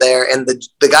class out there. And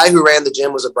the guy who ran the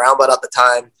gym was a brown belt at the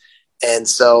time. And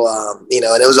so, and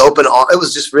it was open. It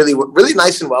was just really, really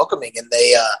nice and welcoming. And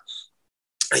they,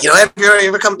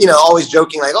 ever come, always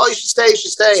joking like, oh, you should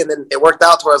stay. And then it worked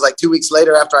out to where I was like 2 weeks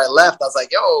later after I left, I was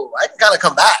like, yo, I can kind of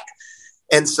come back.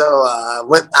 And so I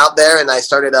went out there and I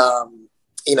started,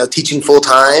 teaching full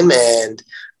time. And,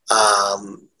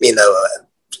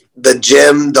 the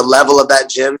gym, the level of that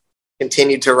gym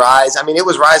continued to rise. I mean, it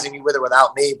was rising with or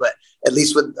without me, but at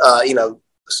least with,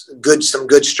 some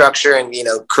good structure and,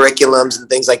 curriculums and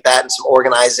things like that, and some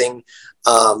organizing.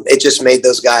 It just made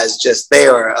those guys they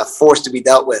are a force to be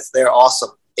dealt with. They're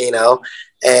awesome,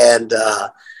 and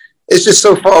it's just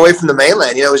so far away from the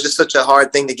mainland. It was just such a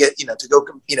hard thing to get, to go,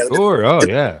 Sure. Oh,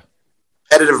 yeah.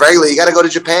 Competitive regularly. You got to go to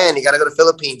Japan. You got to go to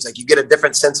Philippines. Like you get a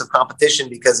different sense of competition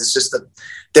because it's just a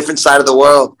different side of the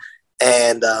world.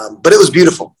 And, but it was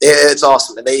beautiful. It's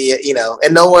awesome. And they,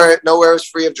 and nowhere was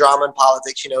free of drama and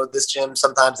politics. This gym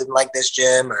sometimes didn't like this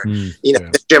gym, or,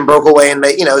 this gym broke away, and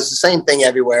it's the same thing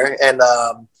everywhere. And,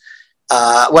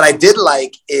 what I did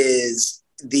like is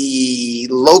the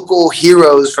local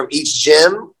heroes from each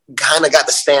gym kind of got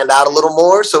to stand out a little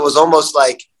more. So it was almost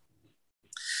like,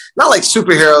 not like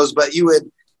superheroes, but you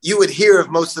would hear of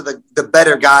most of the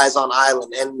better guys on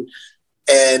island,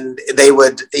 and they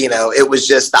would, it was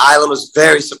just, the island was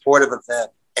very supportive of them.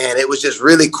 And it was just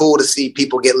really cool to see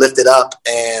people get lifted up,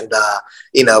 and,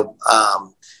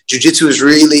 jiu-jitsu is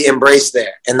really embraced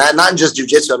there. And that, not just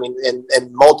jiu-jitsu, I mean, and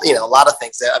a lot of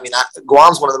things there. I mean,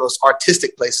 Guam's one of the most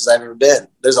artistic places I've ever been.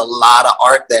 There's a lot of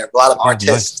art there, a lot of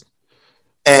artists.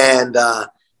 Nice. And,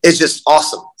 it's just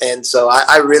awesome. And so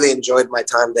I really enjoyed my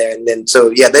time there. And then,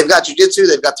 they've got jiu-jitsu.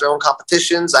 They've got their own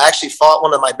competitions. I actually fought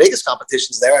one of my biggest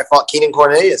competitions there. I fought Keenan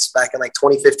Cornelius back in like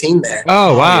 2015 there.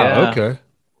 Oh, wow. Yeah. Okay.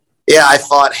 Yeah, I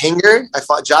fought Hinger. I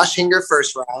fought Josh Hinger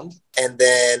first round. And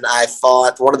then I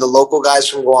fought one of the local guys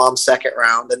from Guam second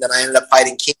round. And then I ended up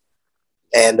fighting Keenan.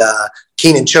 And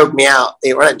Keenan choked me out.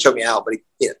 He didn't choke me out, but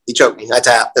he choked me. I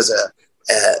tapped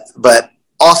but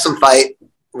awesome fight.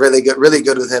 Really good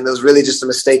with him. It was really just a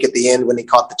mistake at the end when he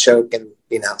caught the choke and,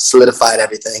 solidified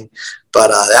everything. But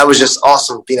that was just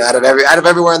awesome. Out of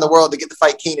everywhere in the world to get to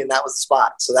fight Keenan, that was the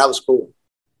spot. So that was cool.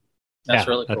 That's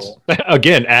really cool.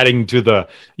 Again, adding to the,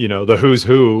 the who's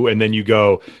who, and then you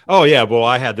go, oh yeah, well,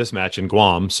 I had this match in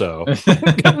Guam. So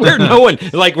where no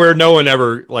one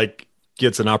ever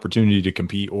gets an opportunity to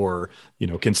compete or,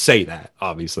 can say that,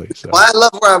 obviously. So. Well, I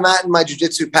love where I'm at in my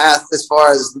jiu-jitsu path as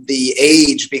far as the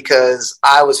age, because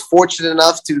I was fortunate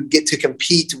enough to get to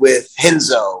compete with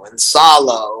Henzo and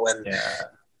Salo and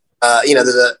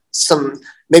there's some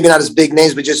maybe not as big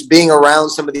names, but just being around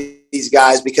some of these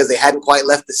guys because they hadn't quite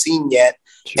left the scene yet.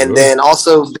 Sure. And then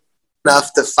also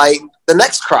enough to fight the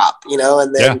next crop,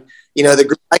 and then, the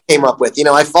group I came up with,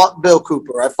 I fought Bill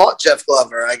Cooper, I fought Jeff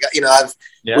Glover.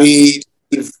 We've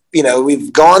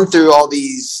gone through all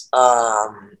these, I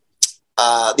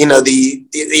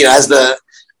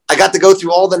got to go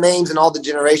through all the names and all the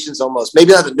generations almost.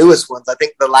 Maybe not the newest ones. I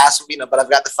think the last one, but I've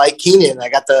got to fight Keenan. I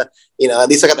got to, at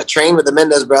least I got to train with the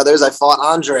Mendez brothers. I fought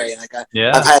Andre.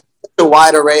 I've had a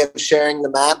wide array of sharing the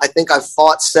mat. I think I've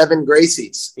fought 7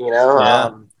 Gracies,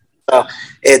 so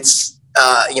it's,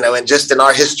 and just in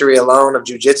our history alone of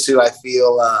jiu-jitsu, I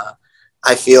feel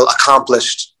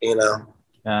accomplished, And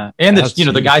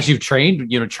the guys you've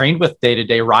trained with day to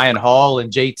day, Ryan Hall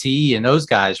and JT and those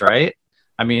guys, right?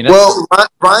 I mean,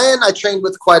 Ryan, I trained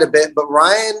with quite a bit, but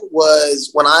Ryan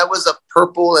was, when I was a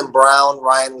purple and brown,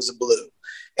 Ryan was a blue.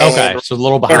 Okay. So a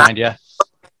little behind you.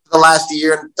 The last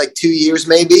year, like 2 years,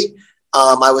 maybe,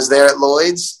 I was there at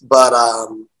Lloyd's, but I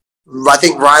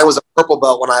think Ryan was a purple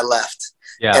belt when I left.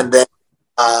 Yeah. And then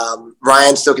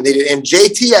Ryan still continued. And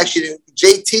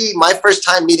JT, my first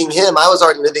time meeting him, I was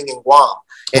already living in Guam.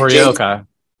 And okay.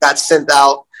 Got sent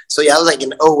out. So I was like in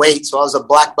 2008. So I was a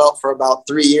black belt for about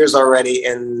 3 years already.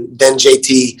 And then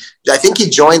JT, I think he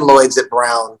joined Lloyd's at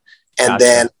Brown. And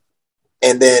then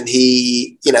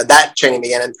he, that training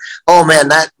began. And oh man,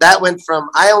 that went from,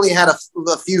 I only had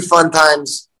a few fun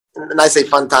times. And I say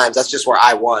fun times, that's just where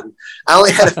I won. I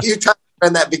only had a few times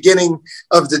in that beginning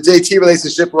of the JT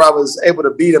relationship where I was able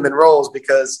to beat him in rolls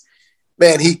because,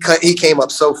 man, he came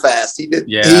up so fast. He did.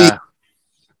 Yeah.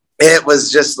 It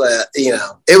was just,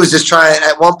 it was just trying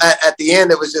at the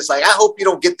end. It was just like, I hope you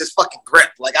don't get this fucking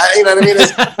grip. Like, you know what I mean?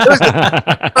 It was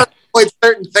avoid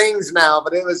certain things now,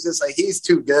 but it was just like, he's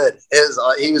too good.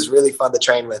 He was really fun to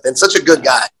train with and such a good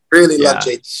guy. Really love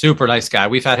JT. Super nice guy.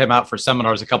 We've had him out for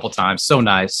seminars a couple times. So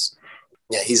nice.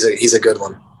 Yeah, he's a good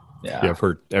one. Yeah,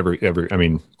 for every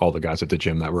all the guys at the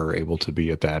gym that were able to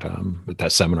be at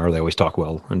that seminar, they always talk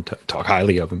well and talk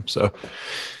highly of him. So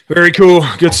very cool,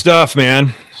 good stuff,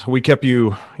 man. We kept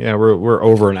you. Yeah, we're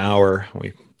over an hour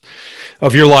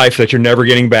of your life that you're never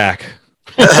getting back.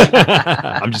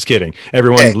 I'm just kidding.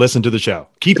 Everyone, listen to the show.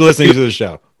 Keep listening to the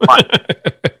show.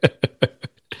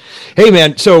 Hey,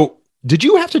 man. So did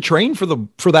you have to train for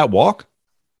that walk?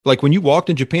 Like when you walked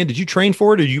in Japan, did you train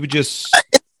for it, or you would just?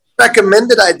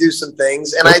 Recommended I do some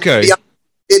things, and I did.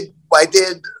 I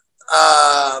didn't.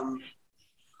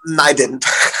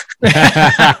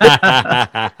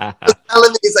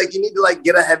 Telling me, he's like, you need to like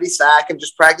get a heavy sack and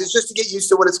just practice just to get used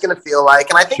to what it's going to feel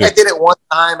like. And I think I did it one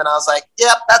time, and I was like,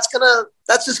 yep, that's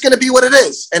just gonna be what it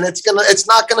is, and it's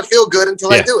not gonna feel good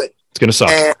until I do it. It's gonna suck.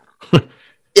 And,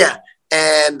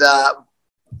 and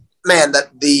man,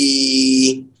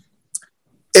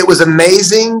 it was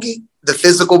amazing. The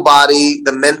physical body,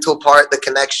 the mental part, the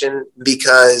connection,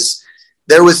 because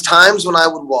there was times when I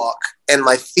would walk and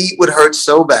my feet would hurt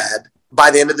so bad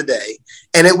by the end of the day.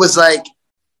 And it was like,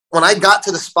 when I got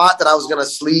to the spot that I was going to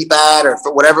sleep at or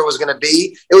for whatever it was going to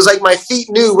be, it was like my feet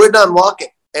knew we're done walking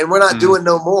and we're not doing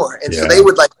no more. And so they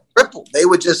would like cripple. They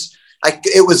would just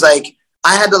it was like,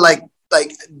 I had to like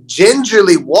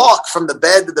gingerly walk from the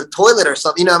bed to the toilet or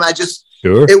something.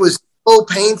 It was so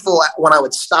painful when I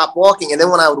would stop walking. And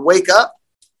then when I would wake up,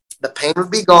 the pain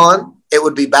would be gone. It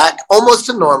would be back almost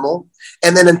to normal.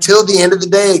 And then until the end of the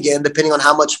day again, depending on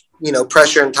how much,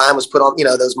 pressure and time was put on,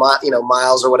 those,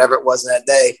 miles or whatever it was that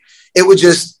day, it was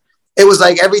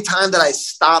like every time that I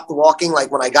stopped walking, like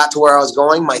when I got to where I was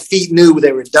going, my feet knew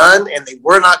they were done and they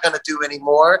were not going to do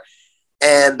anymore.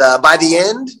 And by the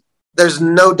end, there's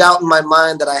no doubt in my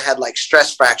mind that I had like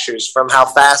stress fractures from how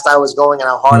fast I was going and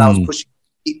how hard I was pushing.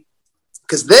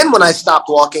 Because then when I stopped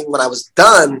walking, when I was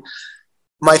done,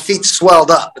 my feet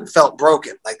swelled up and felt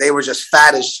broken. Like they were just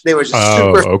fattish. They were just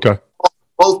super. Okay.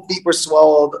 Both feet were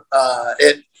swelled.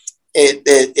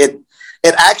 It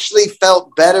actually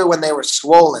felt better when they were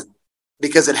swollen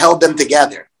because it held them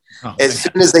together. As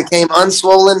soon as they came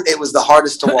unswollen, it was the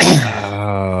hardest to walk.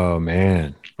 Oh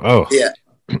man. Oh yeah.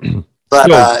 But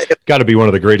got to be one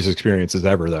of the greatest experiences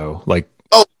ever, though. Like,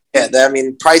 oh yeah,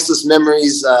 priceless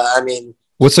memories.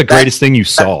 What's the greatest thing you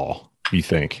saw, you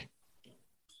think,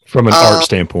 from an art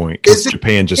standpoint? Because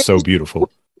Japan just so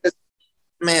beautiful.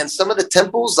 Man, some of the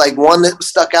temples, like one that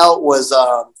stuck out was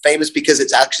famous because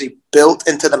it's actually built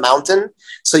into the mountain.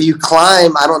 So you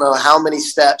climb, I don't know how many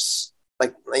steps,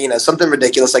 like, something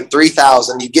ridiculous, like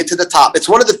 3,000. You get to the top. It's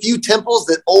one of the few temples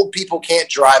that old people can't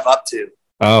drive up to.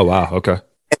 Oh, wow. Okay. And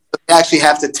they actually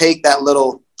have to take that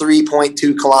little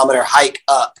 3.2 kilometer hike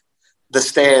up the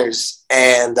stairs.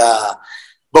 And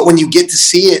But when you get to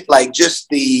see it, like just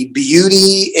the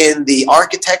beauty in the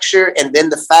architecture, and then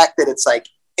the fact that it's like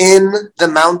in the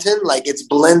mountain, like it's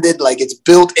blended, like it's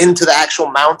built into the actual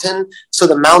mountain. So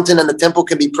the mountain and the temple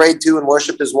can be prayed to and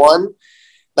worshiped as one.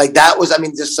 Like that was, I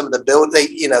mean, just some of the build,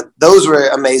 those were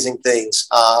amazing things.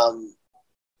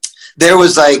 There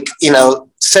was like,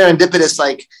 serendipitous,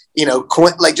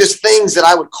 like just things that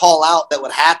I would call out that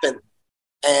would happen.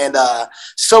 And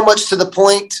so much to the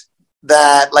point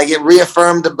that like it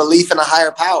reaffirmed the belief in a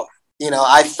higher power.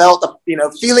 I felt,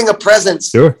 feeling a presence.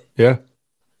 Sure. Yeah.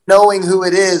 Knowing who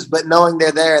it is, but knowing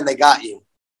they're there and they got you,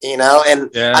 and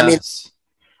yes. I mean,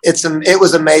 it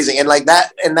was amazing. And like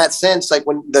that, in that sense, like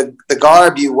when the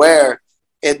garb you wear,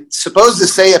 it's supposed to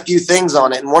say a few things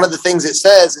on it. And one of the things it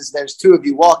says is there's two of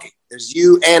you walking. There's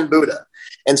you and Buddha.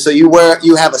 And so you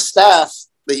have a staff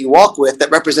that you walk with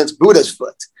that represents Buddha's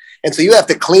foot. And so you have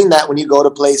to clean that when you go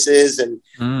to places, and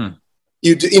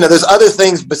you do, there's other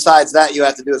things besides that you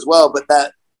have to do as well. But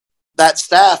that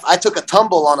staff, I took a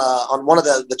tumble on one of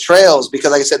the trails because,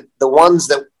 like I said, the ones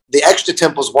that the extra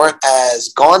temples weren't as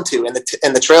gone to, and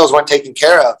the trails weren't taken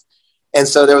care of. And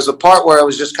so there was a part where I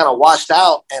was just kind of washed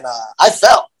out, and I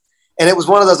fell. And it was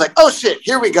one of those like, oh shit,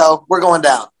 here we go, we're going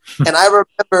down. And I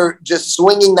remember just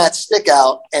swinging that stick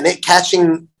out and it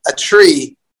catching a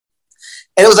tree.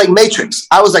 And it was like Matrix.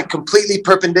 I was like completely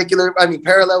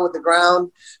parallel with the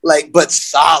ground, like, but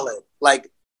solid.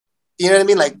 Like, you know what I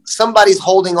mean? Like somebody's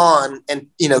holding on and,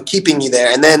 keeping you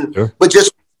there. And then, sure. But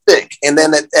just stick. And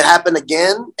then it happened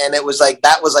again. And it was like,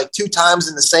 that was like 2 times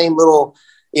in the same little,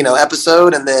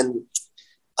 episode. And then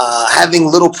having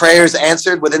little prayers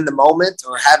answered within the moment,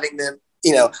 or having them,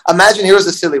 imagine, here's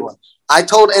a silly one. I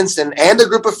told Ensign and a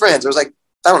group of friends, there was like,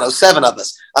 I don't know, 7 of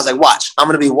us. I was like, watch, I'm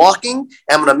going to be walking and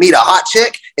I'm going to meet a hot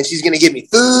chick and she's going to give me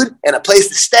food and a place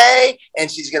to stay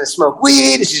and she's going to smoke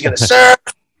weed and she's going to serve.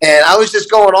 And I was just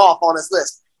going off on this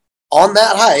list. On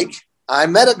that hike, I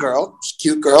met a girl,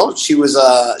 cute girl. She was,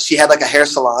 she had like a hair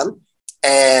salon,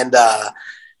 and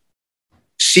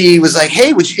she was like,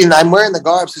 hey, and I'm wearing the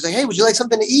garb. She's like, hey, would you like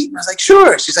something to eat? And I was like,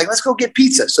 sure. She's like, let's go get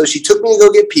pizza. So she took me to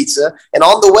go get pizza. And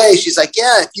on the way, she's like,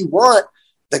 yeah, if you want,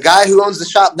 the guy who owns the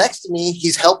shop next to me,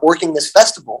 he's helped working this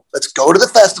festival. Let's go to the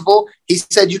festival. He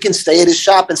said you can stay at his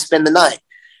shop and spend the night.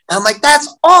 And I'm like,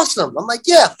 that's awesome. I'm like,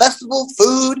 yeah, festival,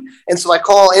 food. And so I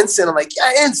call Ensign. I'm like,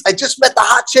 yeah, Ensign, I just met the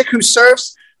hot chick who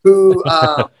surfs, who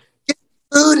gives me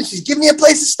food, and she's giving me a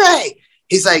place to stay.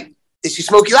 He's like, did she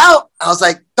smoke you out? I was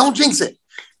like, don't jinx it.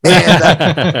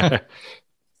 And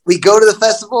we go to the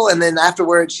festival, and then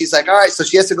afterwards she's like, all right, so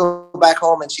she has to go back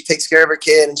home, and she takes care of her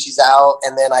kid, and she's out.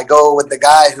 And then I go with the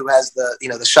guy who has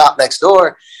the shop next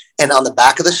door, and on the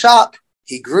back of the shop,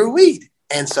 he grew weed.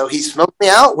 And so he smoked me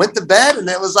out, went to bed, and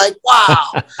it was like,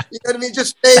 wow, you know what I mean?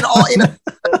 Just stayed all,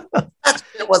 that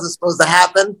shit wasn't supposed to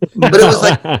happen, but it was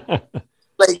like,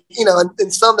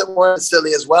 and some that weren't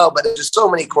silly as well, but it was just so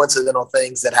many coincidental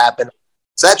things that happened.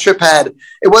 So that trip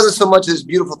it wasn't so much as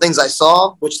beautiful things I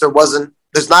saw, which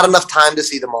there's not enough time to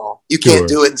see them all. You can't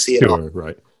do it and see it all.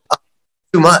 Right.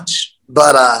 Too much.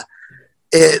 But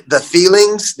the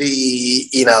feelings,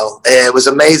 it was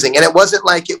amazing. And it wasn't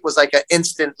like it was like an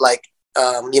instant, like,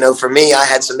 for me, I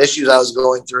had some issues I was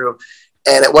going through,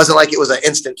 and it wasn't like it was an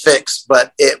instant fix,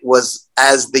 but it was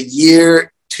as the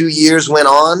 2 years went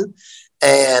on,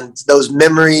 and those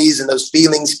memories and those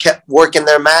feelings kept working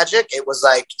their magic. It was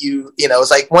like, it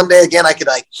was like one day again, I could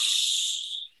like,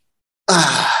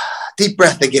 deep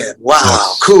breath again. Wow.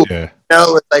 Yes. Cool. Yeah.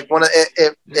 It's like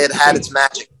it had its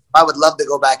magic. I would love to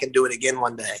go back and do it again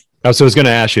one day. Oh, so I was going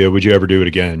to ask you, would you ever do it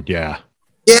again? Yeah.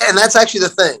 Yeah. And that's actually the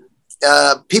thing.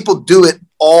 People do it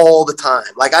all the time.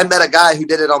 Like I met a guy who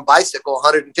did it on bicycle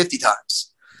 150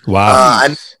 times. Wow. I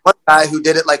met one guy who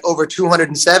did it like over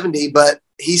 270, but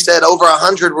he said over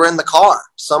 100 were in the car.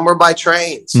 Some were by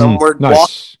train. Some were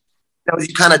walking.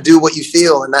 You kind of do what you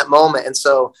feel in that moment. And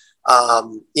so,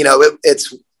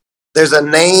 there's a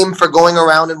name for going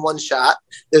around in one shot.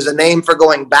 There's a name for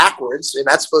going backwards, and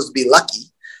that's supposed to be lucky.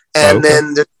 And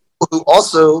then there's people who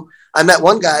also, I met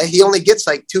one guy, he only gets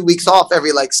like 2 weeks off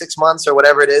every like 6 months or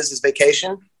whatever it is, his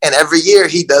vacation. And every year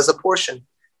he does a portion.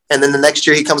 And then the next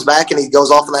year he comes back and he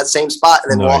goes off in that same spot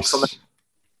and then walks on the.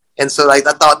 And so like,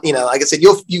 I thought, like I said,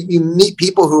 you meet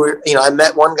people who are, I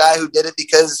met one guy who did it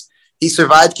because he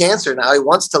survived cancer. Now he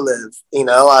wants to live.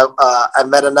 I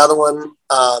met another one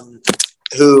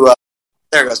who,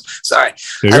 there it goes. Sorry.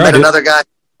 I met another guy.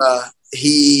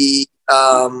 He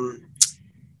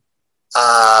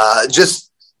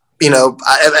just, in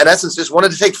essence, just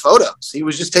wanted to take photos. He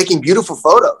was just taking beautiful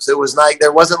photos. It was like,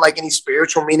 there wasn't like any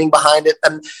spiritual meaning behind it.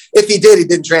 And if he did, he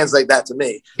didn't translate that to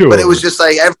me. Sure. But it was just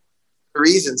like,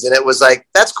 reasons, and it was like,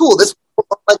 that's cool. This was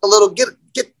like a little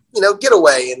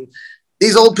getaway, and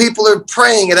these old people are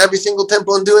praying at every single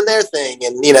temple and doing their thing,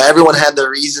 and everyone had their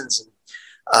reasons. And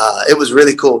it was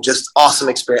really cool, just awesome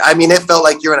experience. I mean, it felt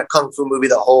like you're in a kung fu movie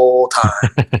the whole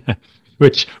time.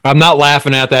 Which I'm not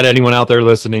laughing at that. Anyone out there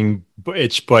listening,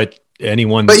 but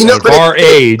anyone of our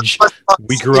age,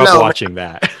 we grew up watching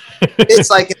that. It's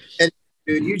like,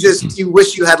 dude, you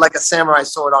wish you had like a samurai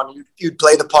sword on. You'd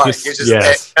play the part. You're just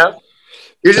yes. there,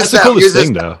 You're just that's the coolest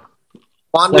thing, though.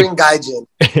 Wandering gaijin.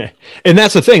 And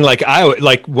that's the thing. Like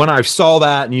when I saw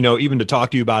that, and even to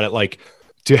talk to you about it, like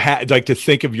to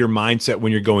think of your mindset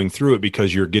when you're going through it,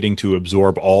 because you're getting to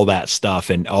absorb all that stuff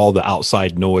and all the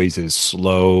outside noise is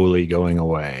slowly going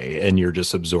away, and you're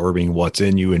just absorbing what's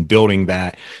in you and building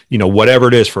that, whatever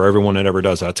it is. For everyone that ever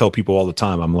does, I tell people all the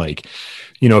time, I'm like,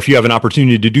 if you have an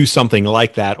opportunity to do something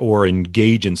like that or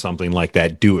engage in something like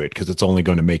that, do it, because it's only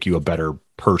going to make you a better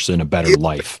person, a better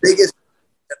life.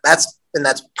 That's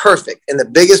perfect. And the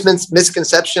biggest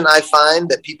misconception I find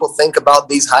that people think about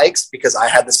these hikes, because I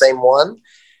had the same one,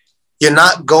 you're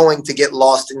not going to get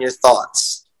lost in your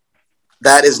thoughts.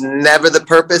 That is never the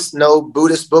purpose. No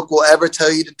Buddhist book will ever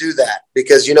tell you to do that,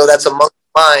 because that's a monk's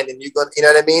mind, and you know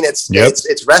what I mean? It's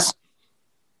rest.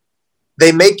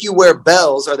 They make you wear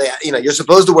bells, or you're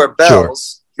supposed to wear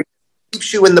bells. Sure. It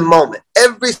keeps you in the moment.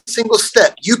 Every single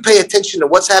step, you pay attention to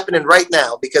what's happening right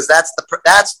now, because that's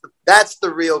the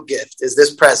real gift, is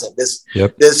this present.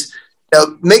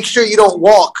 Make sure you don't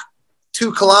walk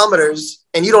 2 kilometers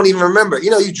and you don't even remember.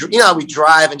 You know how we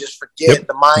drive and just forget. Yep.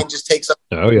 The mind just takes up.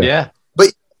 Oh yeah. Yeah.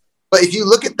 But if you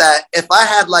look at that, if I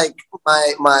had like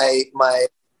my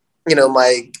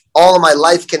all of my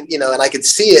life and I could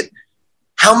see it,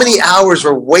 how many hours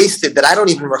were wasted that I don't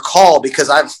even recall, because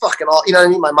I've fucking all, you know what I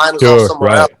mean? My mind was all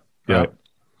somewhere else. Yeah.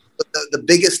 But the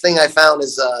biggest thing I found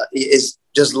is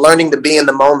just learning to be in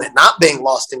the moment, not being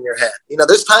lost in your head.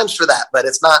 There's times for that, but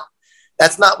that's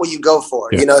not what you go for.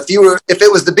 Yeah. If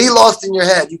it was to be lost in your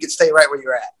head, you could stay right where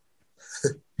you're at.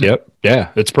 Yep.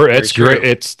 Yeah. It's great. It's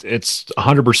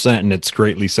 100%. And it's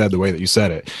greatly said the way that you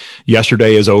said it.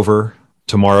 Yesterday is over.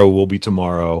 Tomorrow will be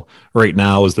tomorrow. Right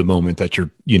now is the moment that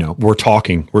we're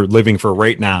talking, we're living for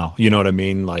right now. You know what I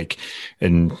mean? Like,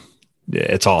 and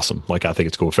it's awesome. Like, I think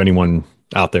it's cool. If anyone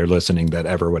out there listening that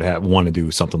ever would want to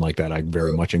do something like that, I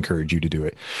very much encourage you to do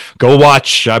it. Go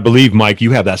watch. I believe, Mike,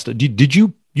 you have that. Did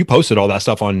you posted all that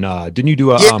stuff on, didn't you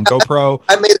do a GoPro?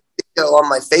 I made a video on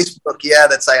my Facebook. Yeah.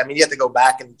 That's like, you have to go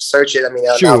back and search it.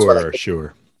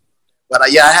 Sure. But I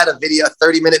had a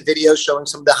 30-minute video showing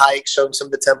some of the hikes, showing some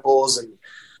of the temples. And,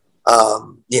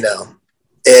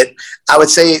 I would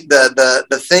say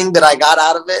the thing that I got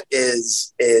out of it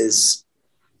is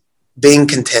being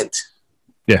content.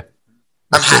 Yeah.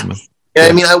 I'm happy. You know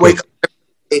what I mean? I wake up every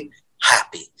day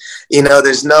happy.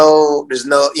 There's no,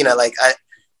 like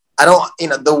I don't,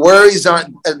 the worries they're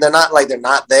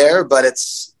not there, but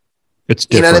it's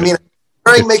different. You know what I mean?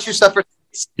 Worrying makes you suffer.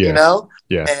 Yeah.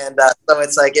 Yeah. And so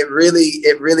it's like, it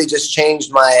really just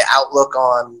changed my outlook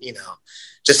on,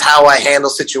 just how I handle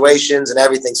situations and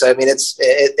everything. So, I mean,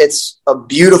 it's a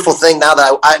beautiful thing now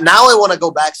that I want to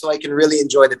go back so I can really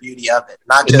enjoy the beauty of it.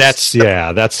 Not just.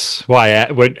 That's why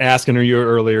I was asking you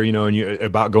earlier,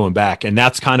 about going back, and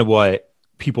that's kind of what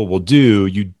people will do.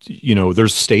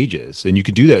 There's stages, and you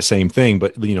could do that same thing,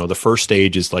 but the first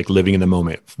stage is like living in the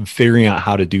moment, figuring out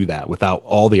how to do that without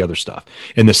all the other stuff.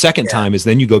 And the second time is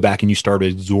then you go back and you start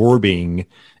absorbing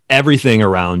everything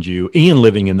around you and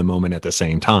living in the moment at the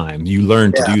same time. You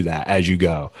learn to do that as you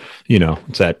go.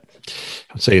 It's that,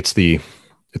 I'd say it's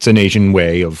an Asian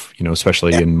way of,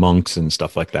 especially in monks and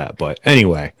stuff like that. But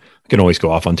anyway, I can always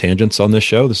go off on tangents on this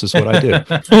show. This is what I do.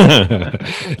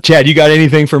 Chad, you got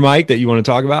anything for Mike that you want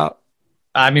to talk about?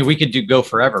 I mean, we could go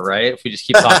forever, right? If we just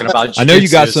keep talking about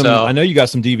jiu-jitsu. I know you got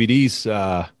some DVDs.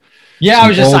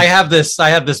 I have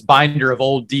this binder of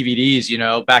old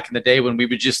DVDs, back in the day when we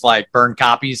would just like burn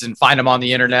copies and find them on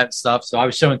the internet and stuff. So I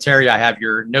was showing Terry, I have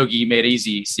your Nogi Made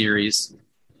Easy series.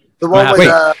 The one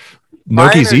with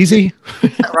Nogi's Easy?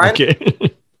 Ryan? Okay.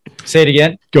 Say it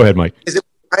again. Go ahead, Mike. Is it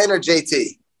Ryan or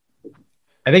JT?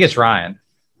 I think it's Ryan.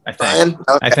 I think. Ryan?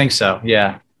 Okay. I think so.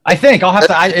 Yeah. I think I'll have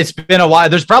to. It's been a while.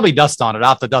 There's probably dust on it. I'll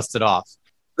have to dust it off.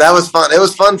 That was fun. It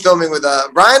was fun filming with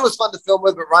Ryan. Was fun to film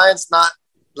with, but Ryan's not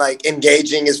like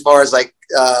engaging as far as like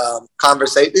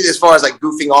conversation, as far as like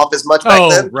goofing off as much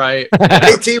back then. Right.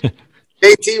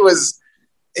 JT was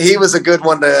a good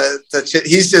one to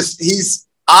he's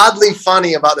oddly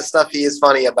funny about the stuff he is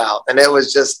funny about, and it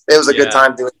was a good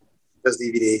time doing those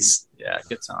DVDs. Yeah,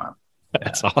 good time.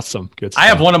 That's awesome. Good stuff. I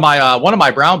have one of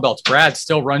my brown belts. Brad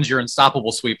still runs your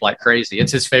unstoppable sweep like crazy.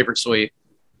 It's his favorite sweep.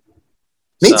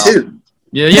 Me too.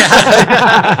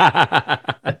 Yeah.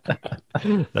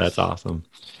 That's awesome.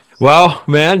 Well,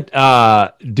 man,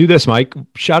 do this, Mike.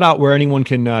 Shout out where anyone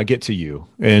can get to you,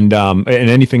 and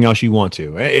anything else you want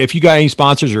to. If you got any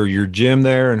sponsors or your gym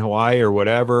there in Hawaii or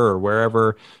whatever or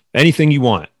wherever, anything you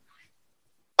want.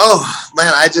 Oh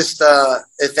man, I just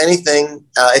if anything,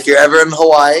 if you're ever in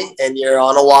Hawaii and you're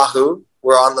on Oahu,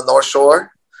 we're on the North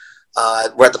Shore.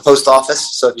 We're at the post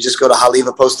office, so if you just go to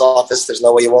Haleiwa Post Office, there's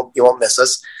no way you won't miss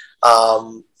us.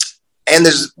 And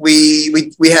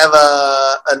we have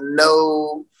a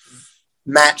no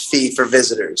match fee for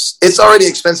visitors. It's already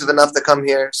expensive enough to come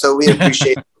here, so we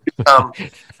appreciate it.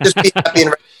 Just be happy and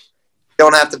you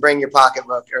don't have to bring your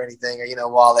pocketbook or anything, or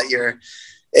wallet.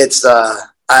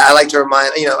 I like to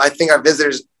remind, I think our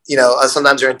visitors,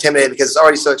 sometimes are intimidated because it's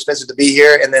already so expensive to be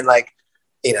here. And then I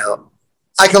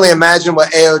can only imagine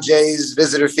what AOJ's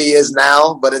visitor fee is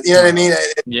now, but you know what I mean?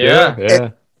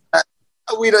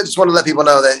 We just want to let people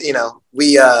know that,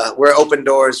 we're open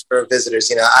doors for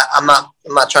visitors. I'm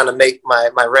not trying to make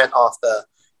my rent off the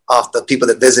people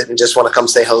that visit and just want to come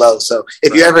say hello. So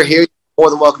if you're ever here, you're more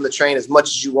than welcome to train as much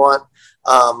as you want.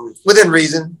 Within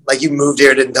reason, like you moved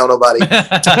here, didn't tell nobody.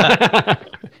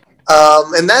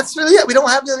 And that's really it. We don't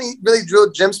have any really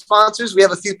real gym sponsors. We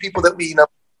have a few people that we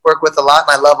work with a lot,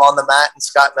 and I love On the Mat and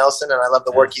Scott Nelson, and I love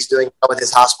the work he's doing with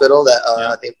his hospital that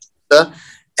I think,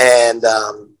 and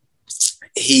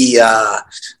he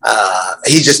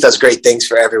just does great things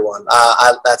for everyone.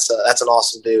 That's an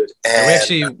awesome dude.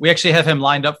 And we actually have him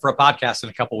lined up for a podcast in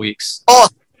a couple weeks. Oh,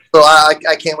 so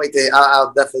I can't wait to.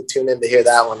 I'll definitely tune in to hear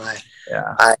that one.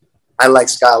 I like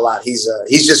Scott a lot. He's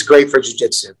just great for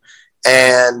jiu-jitsu.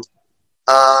 And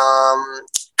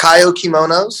Kayo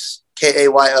Kimonos,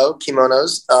 Kayo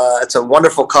Kimonos. It's a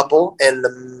wonderful couple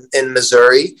in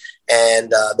Missouri,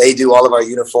 and they do all of our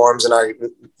uniforms and our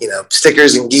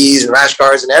stickers and gis and rash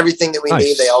guards and everything that we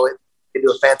need. They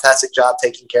do a fantastic job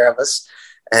taking care of us.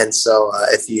 And so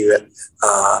if you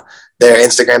their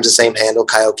Instagram's the same handle,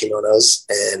 Kayo Kimonos,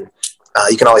 and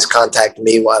you can always contact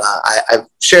me. I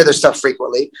share their stuff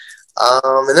frequently.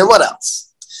 And then what else?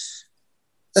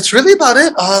 That's really about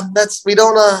it.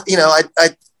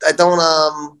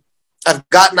 I've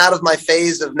gotten out of my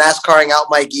phase of NASCARing out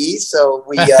my gis, so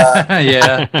we don't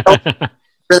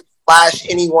really flash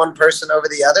any one person over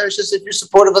the other. It's just if you're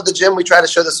supportive of the gym, we try to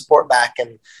show the support back,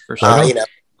 and for sure,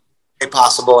 if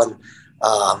possible. And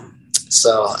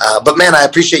but man, I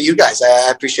appreciate you guys. I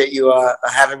appreciate you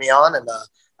having me on, and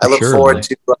I look forward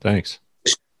to thanks.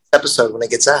 Episode when it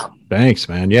gets out. Thanks,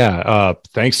 man. Yeah.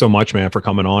 Thanks so much, man, for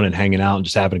coming on and hanging out and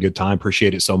just having a good time.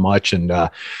 Appreciate it so much. And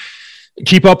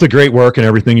keep up the great work and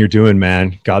everything you're doing,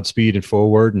 man. Godspeed and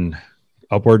forward and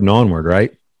upward and onward,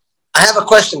 right? I have a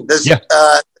question. Does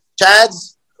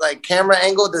Chad's camera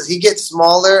angle, does he get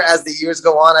smaller as the years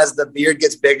go on, as the beard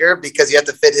gets bigger, because you have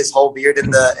to fit his whole beard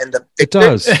in the picture? It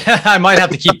does. I might have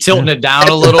to keep tilting it down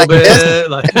a little bit.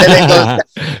 And then it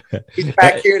goes, he's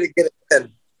back here to get it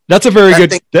in. That's a very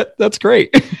good. That's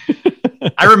great.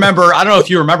 I remember. I don't know if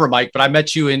you remember, Mike, but I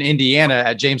met you in Indiana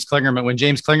at James Klingerman when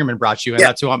James Klingerman brought you in.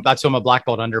 That's who I'm a black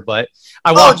belt under. But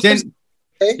I walked in.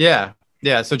 Okay.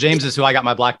 Yeah. So James is who I got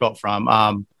my black belt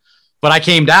from. But I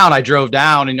came down. I drove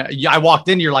down, and I walked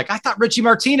in. You're like, I thought Richie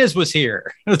Martinez was here.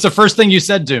 That's the first thing you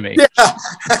said to me. Yeah.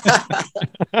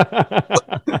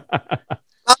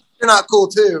 You're not cool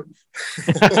too.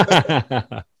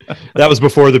 That was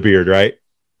before the beard, right?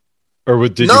 Or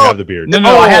did you have the beard? No,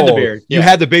 I had the beard. You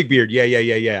had the big beard. Yeah.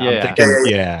 I'm thinking,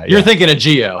 You're thinking of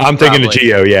Gio. I'm thinking of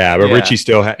Gio, but Richie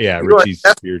still Richie's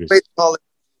beard is.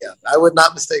 I would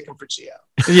not mistake him for Gio.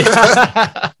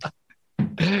 Yeah.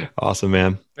 Awesome,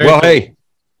 man. Hey,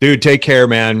 dude, take care,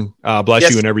 man. Bless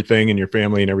you and everything and your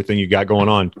family and everything you got going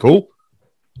on. Cool.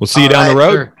 We'll see you down the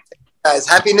road. Sure. Guys,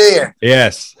 Happy New Year.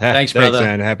 Yes. Thanks, brother.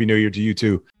 Man. Happy New Year to you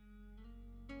too.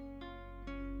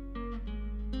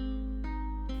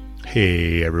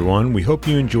 Hey everyone, we hope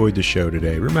you enjoyed the show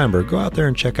today. Remember, go out there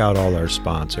and check out all our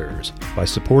sponsors. By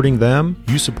supporting them,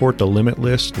 you support the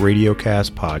Limitless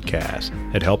Radiocast podcast.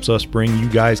 It helps us bring you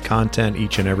guys content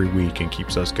each and every week and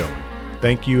keeps us going.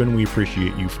 Thank you, and we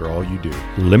appreciate you for all you do.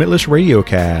 Limitless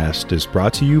Radiocast is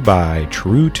brought to you by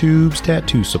True Tubes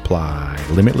Tattoo Supply.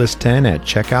 Limitless 10 at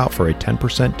checkout for a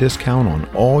 10% discount on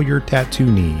all your tattoo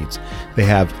needs. They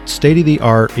have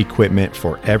state-of-the-art equipment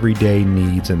for everyday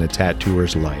needs in the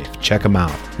tattooer's life. Check them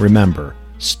out. Remember,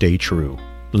 stay true.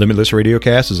 Limitless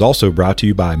Radiocast is also brought to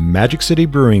you by Magic City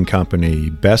Brewing Company,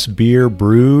 best beer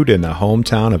brewed in the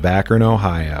hometown of Akron,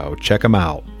 Ohio. Check them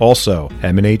out. Also,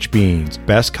 M&H Beans,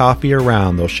 best coffee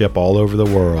around. They'll ship all over the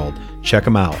world. Check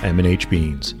them out, M&H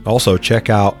Beans. Also, check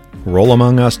out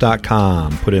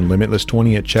RollAmongUs.com. Put in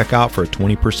Limitless20 at checkout for a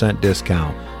 20%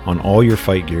 discount on all your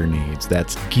fight gear needs.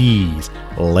 That's gis,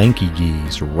 lanky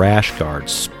gis, rash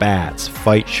guards, spats,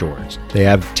 fight shorts. They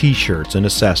have t-shirts and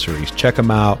accessories. Check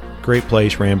them out. Great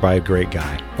place, ran by a great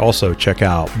guy. Also, check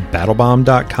out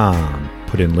BattleBomb.com.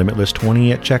 Put in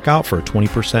Limitless20 at checkout for a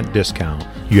 20% discount.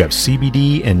 You have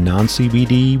CBD and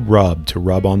non-CBD rub to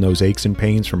rub on those aches and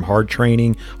pains from hard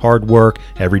training, hard work,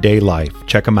 everyday life.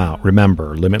 Check them out.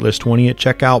 Remember, Limitless20 at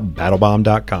checkout,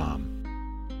 BattleBomb.com.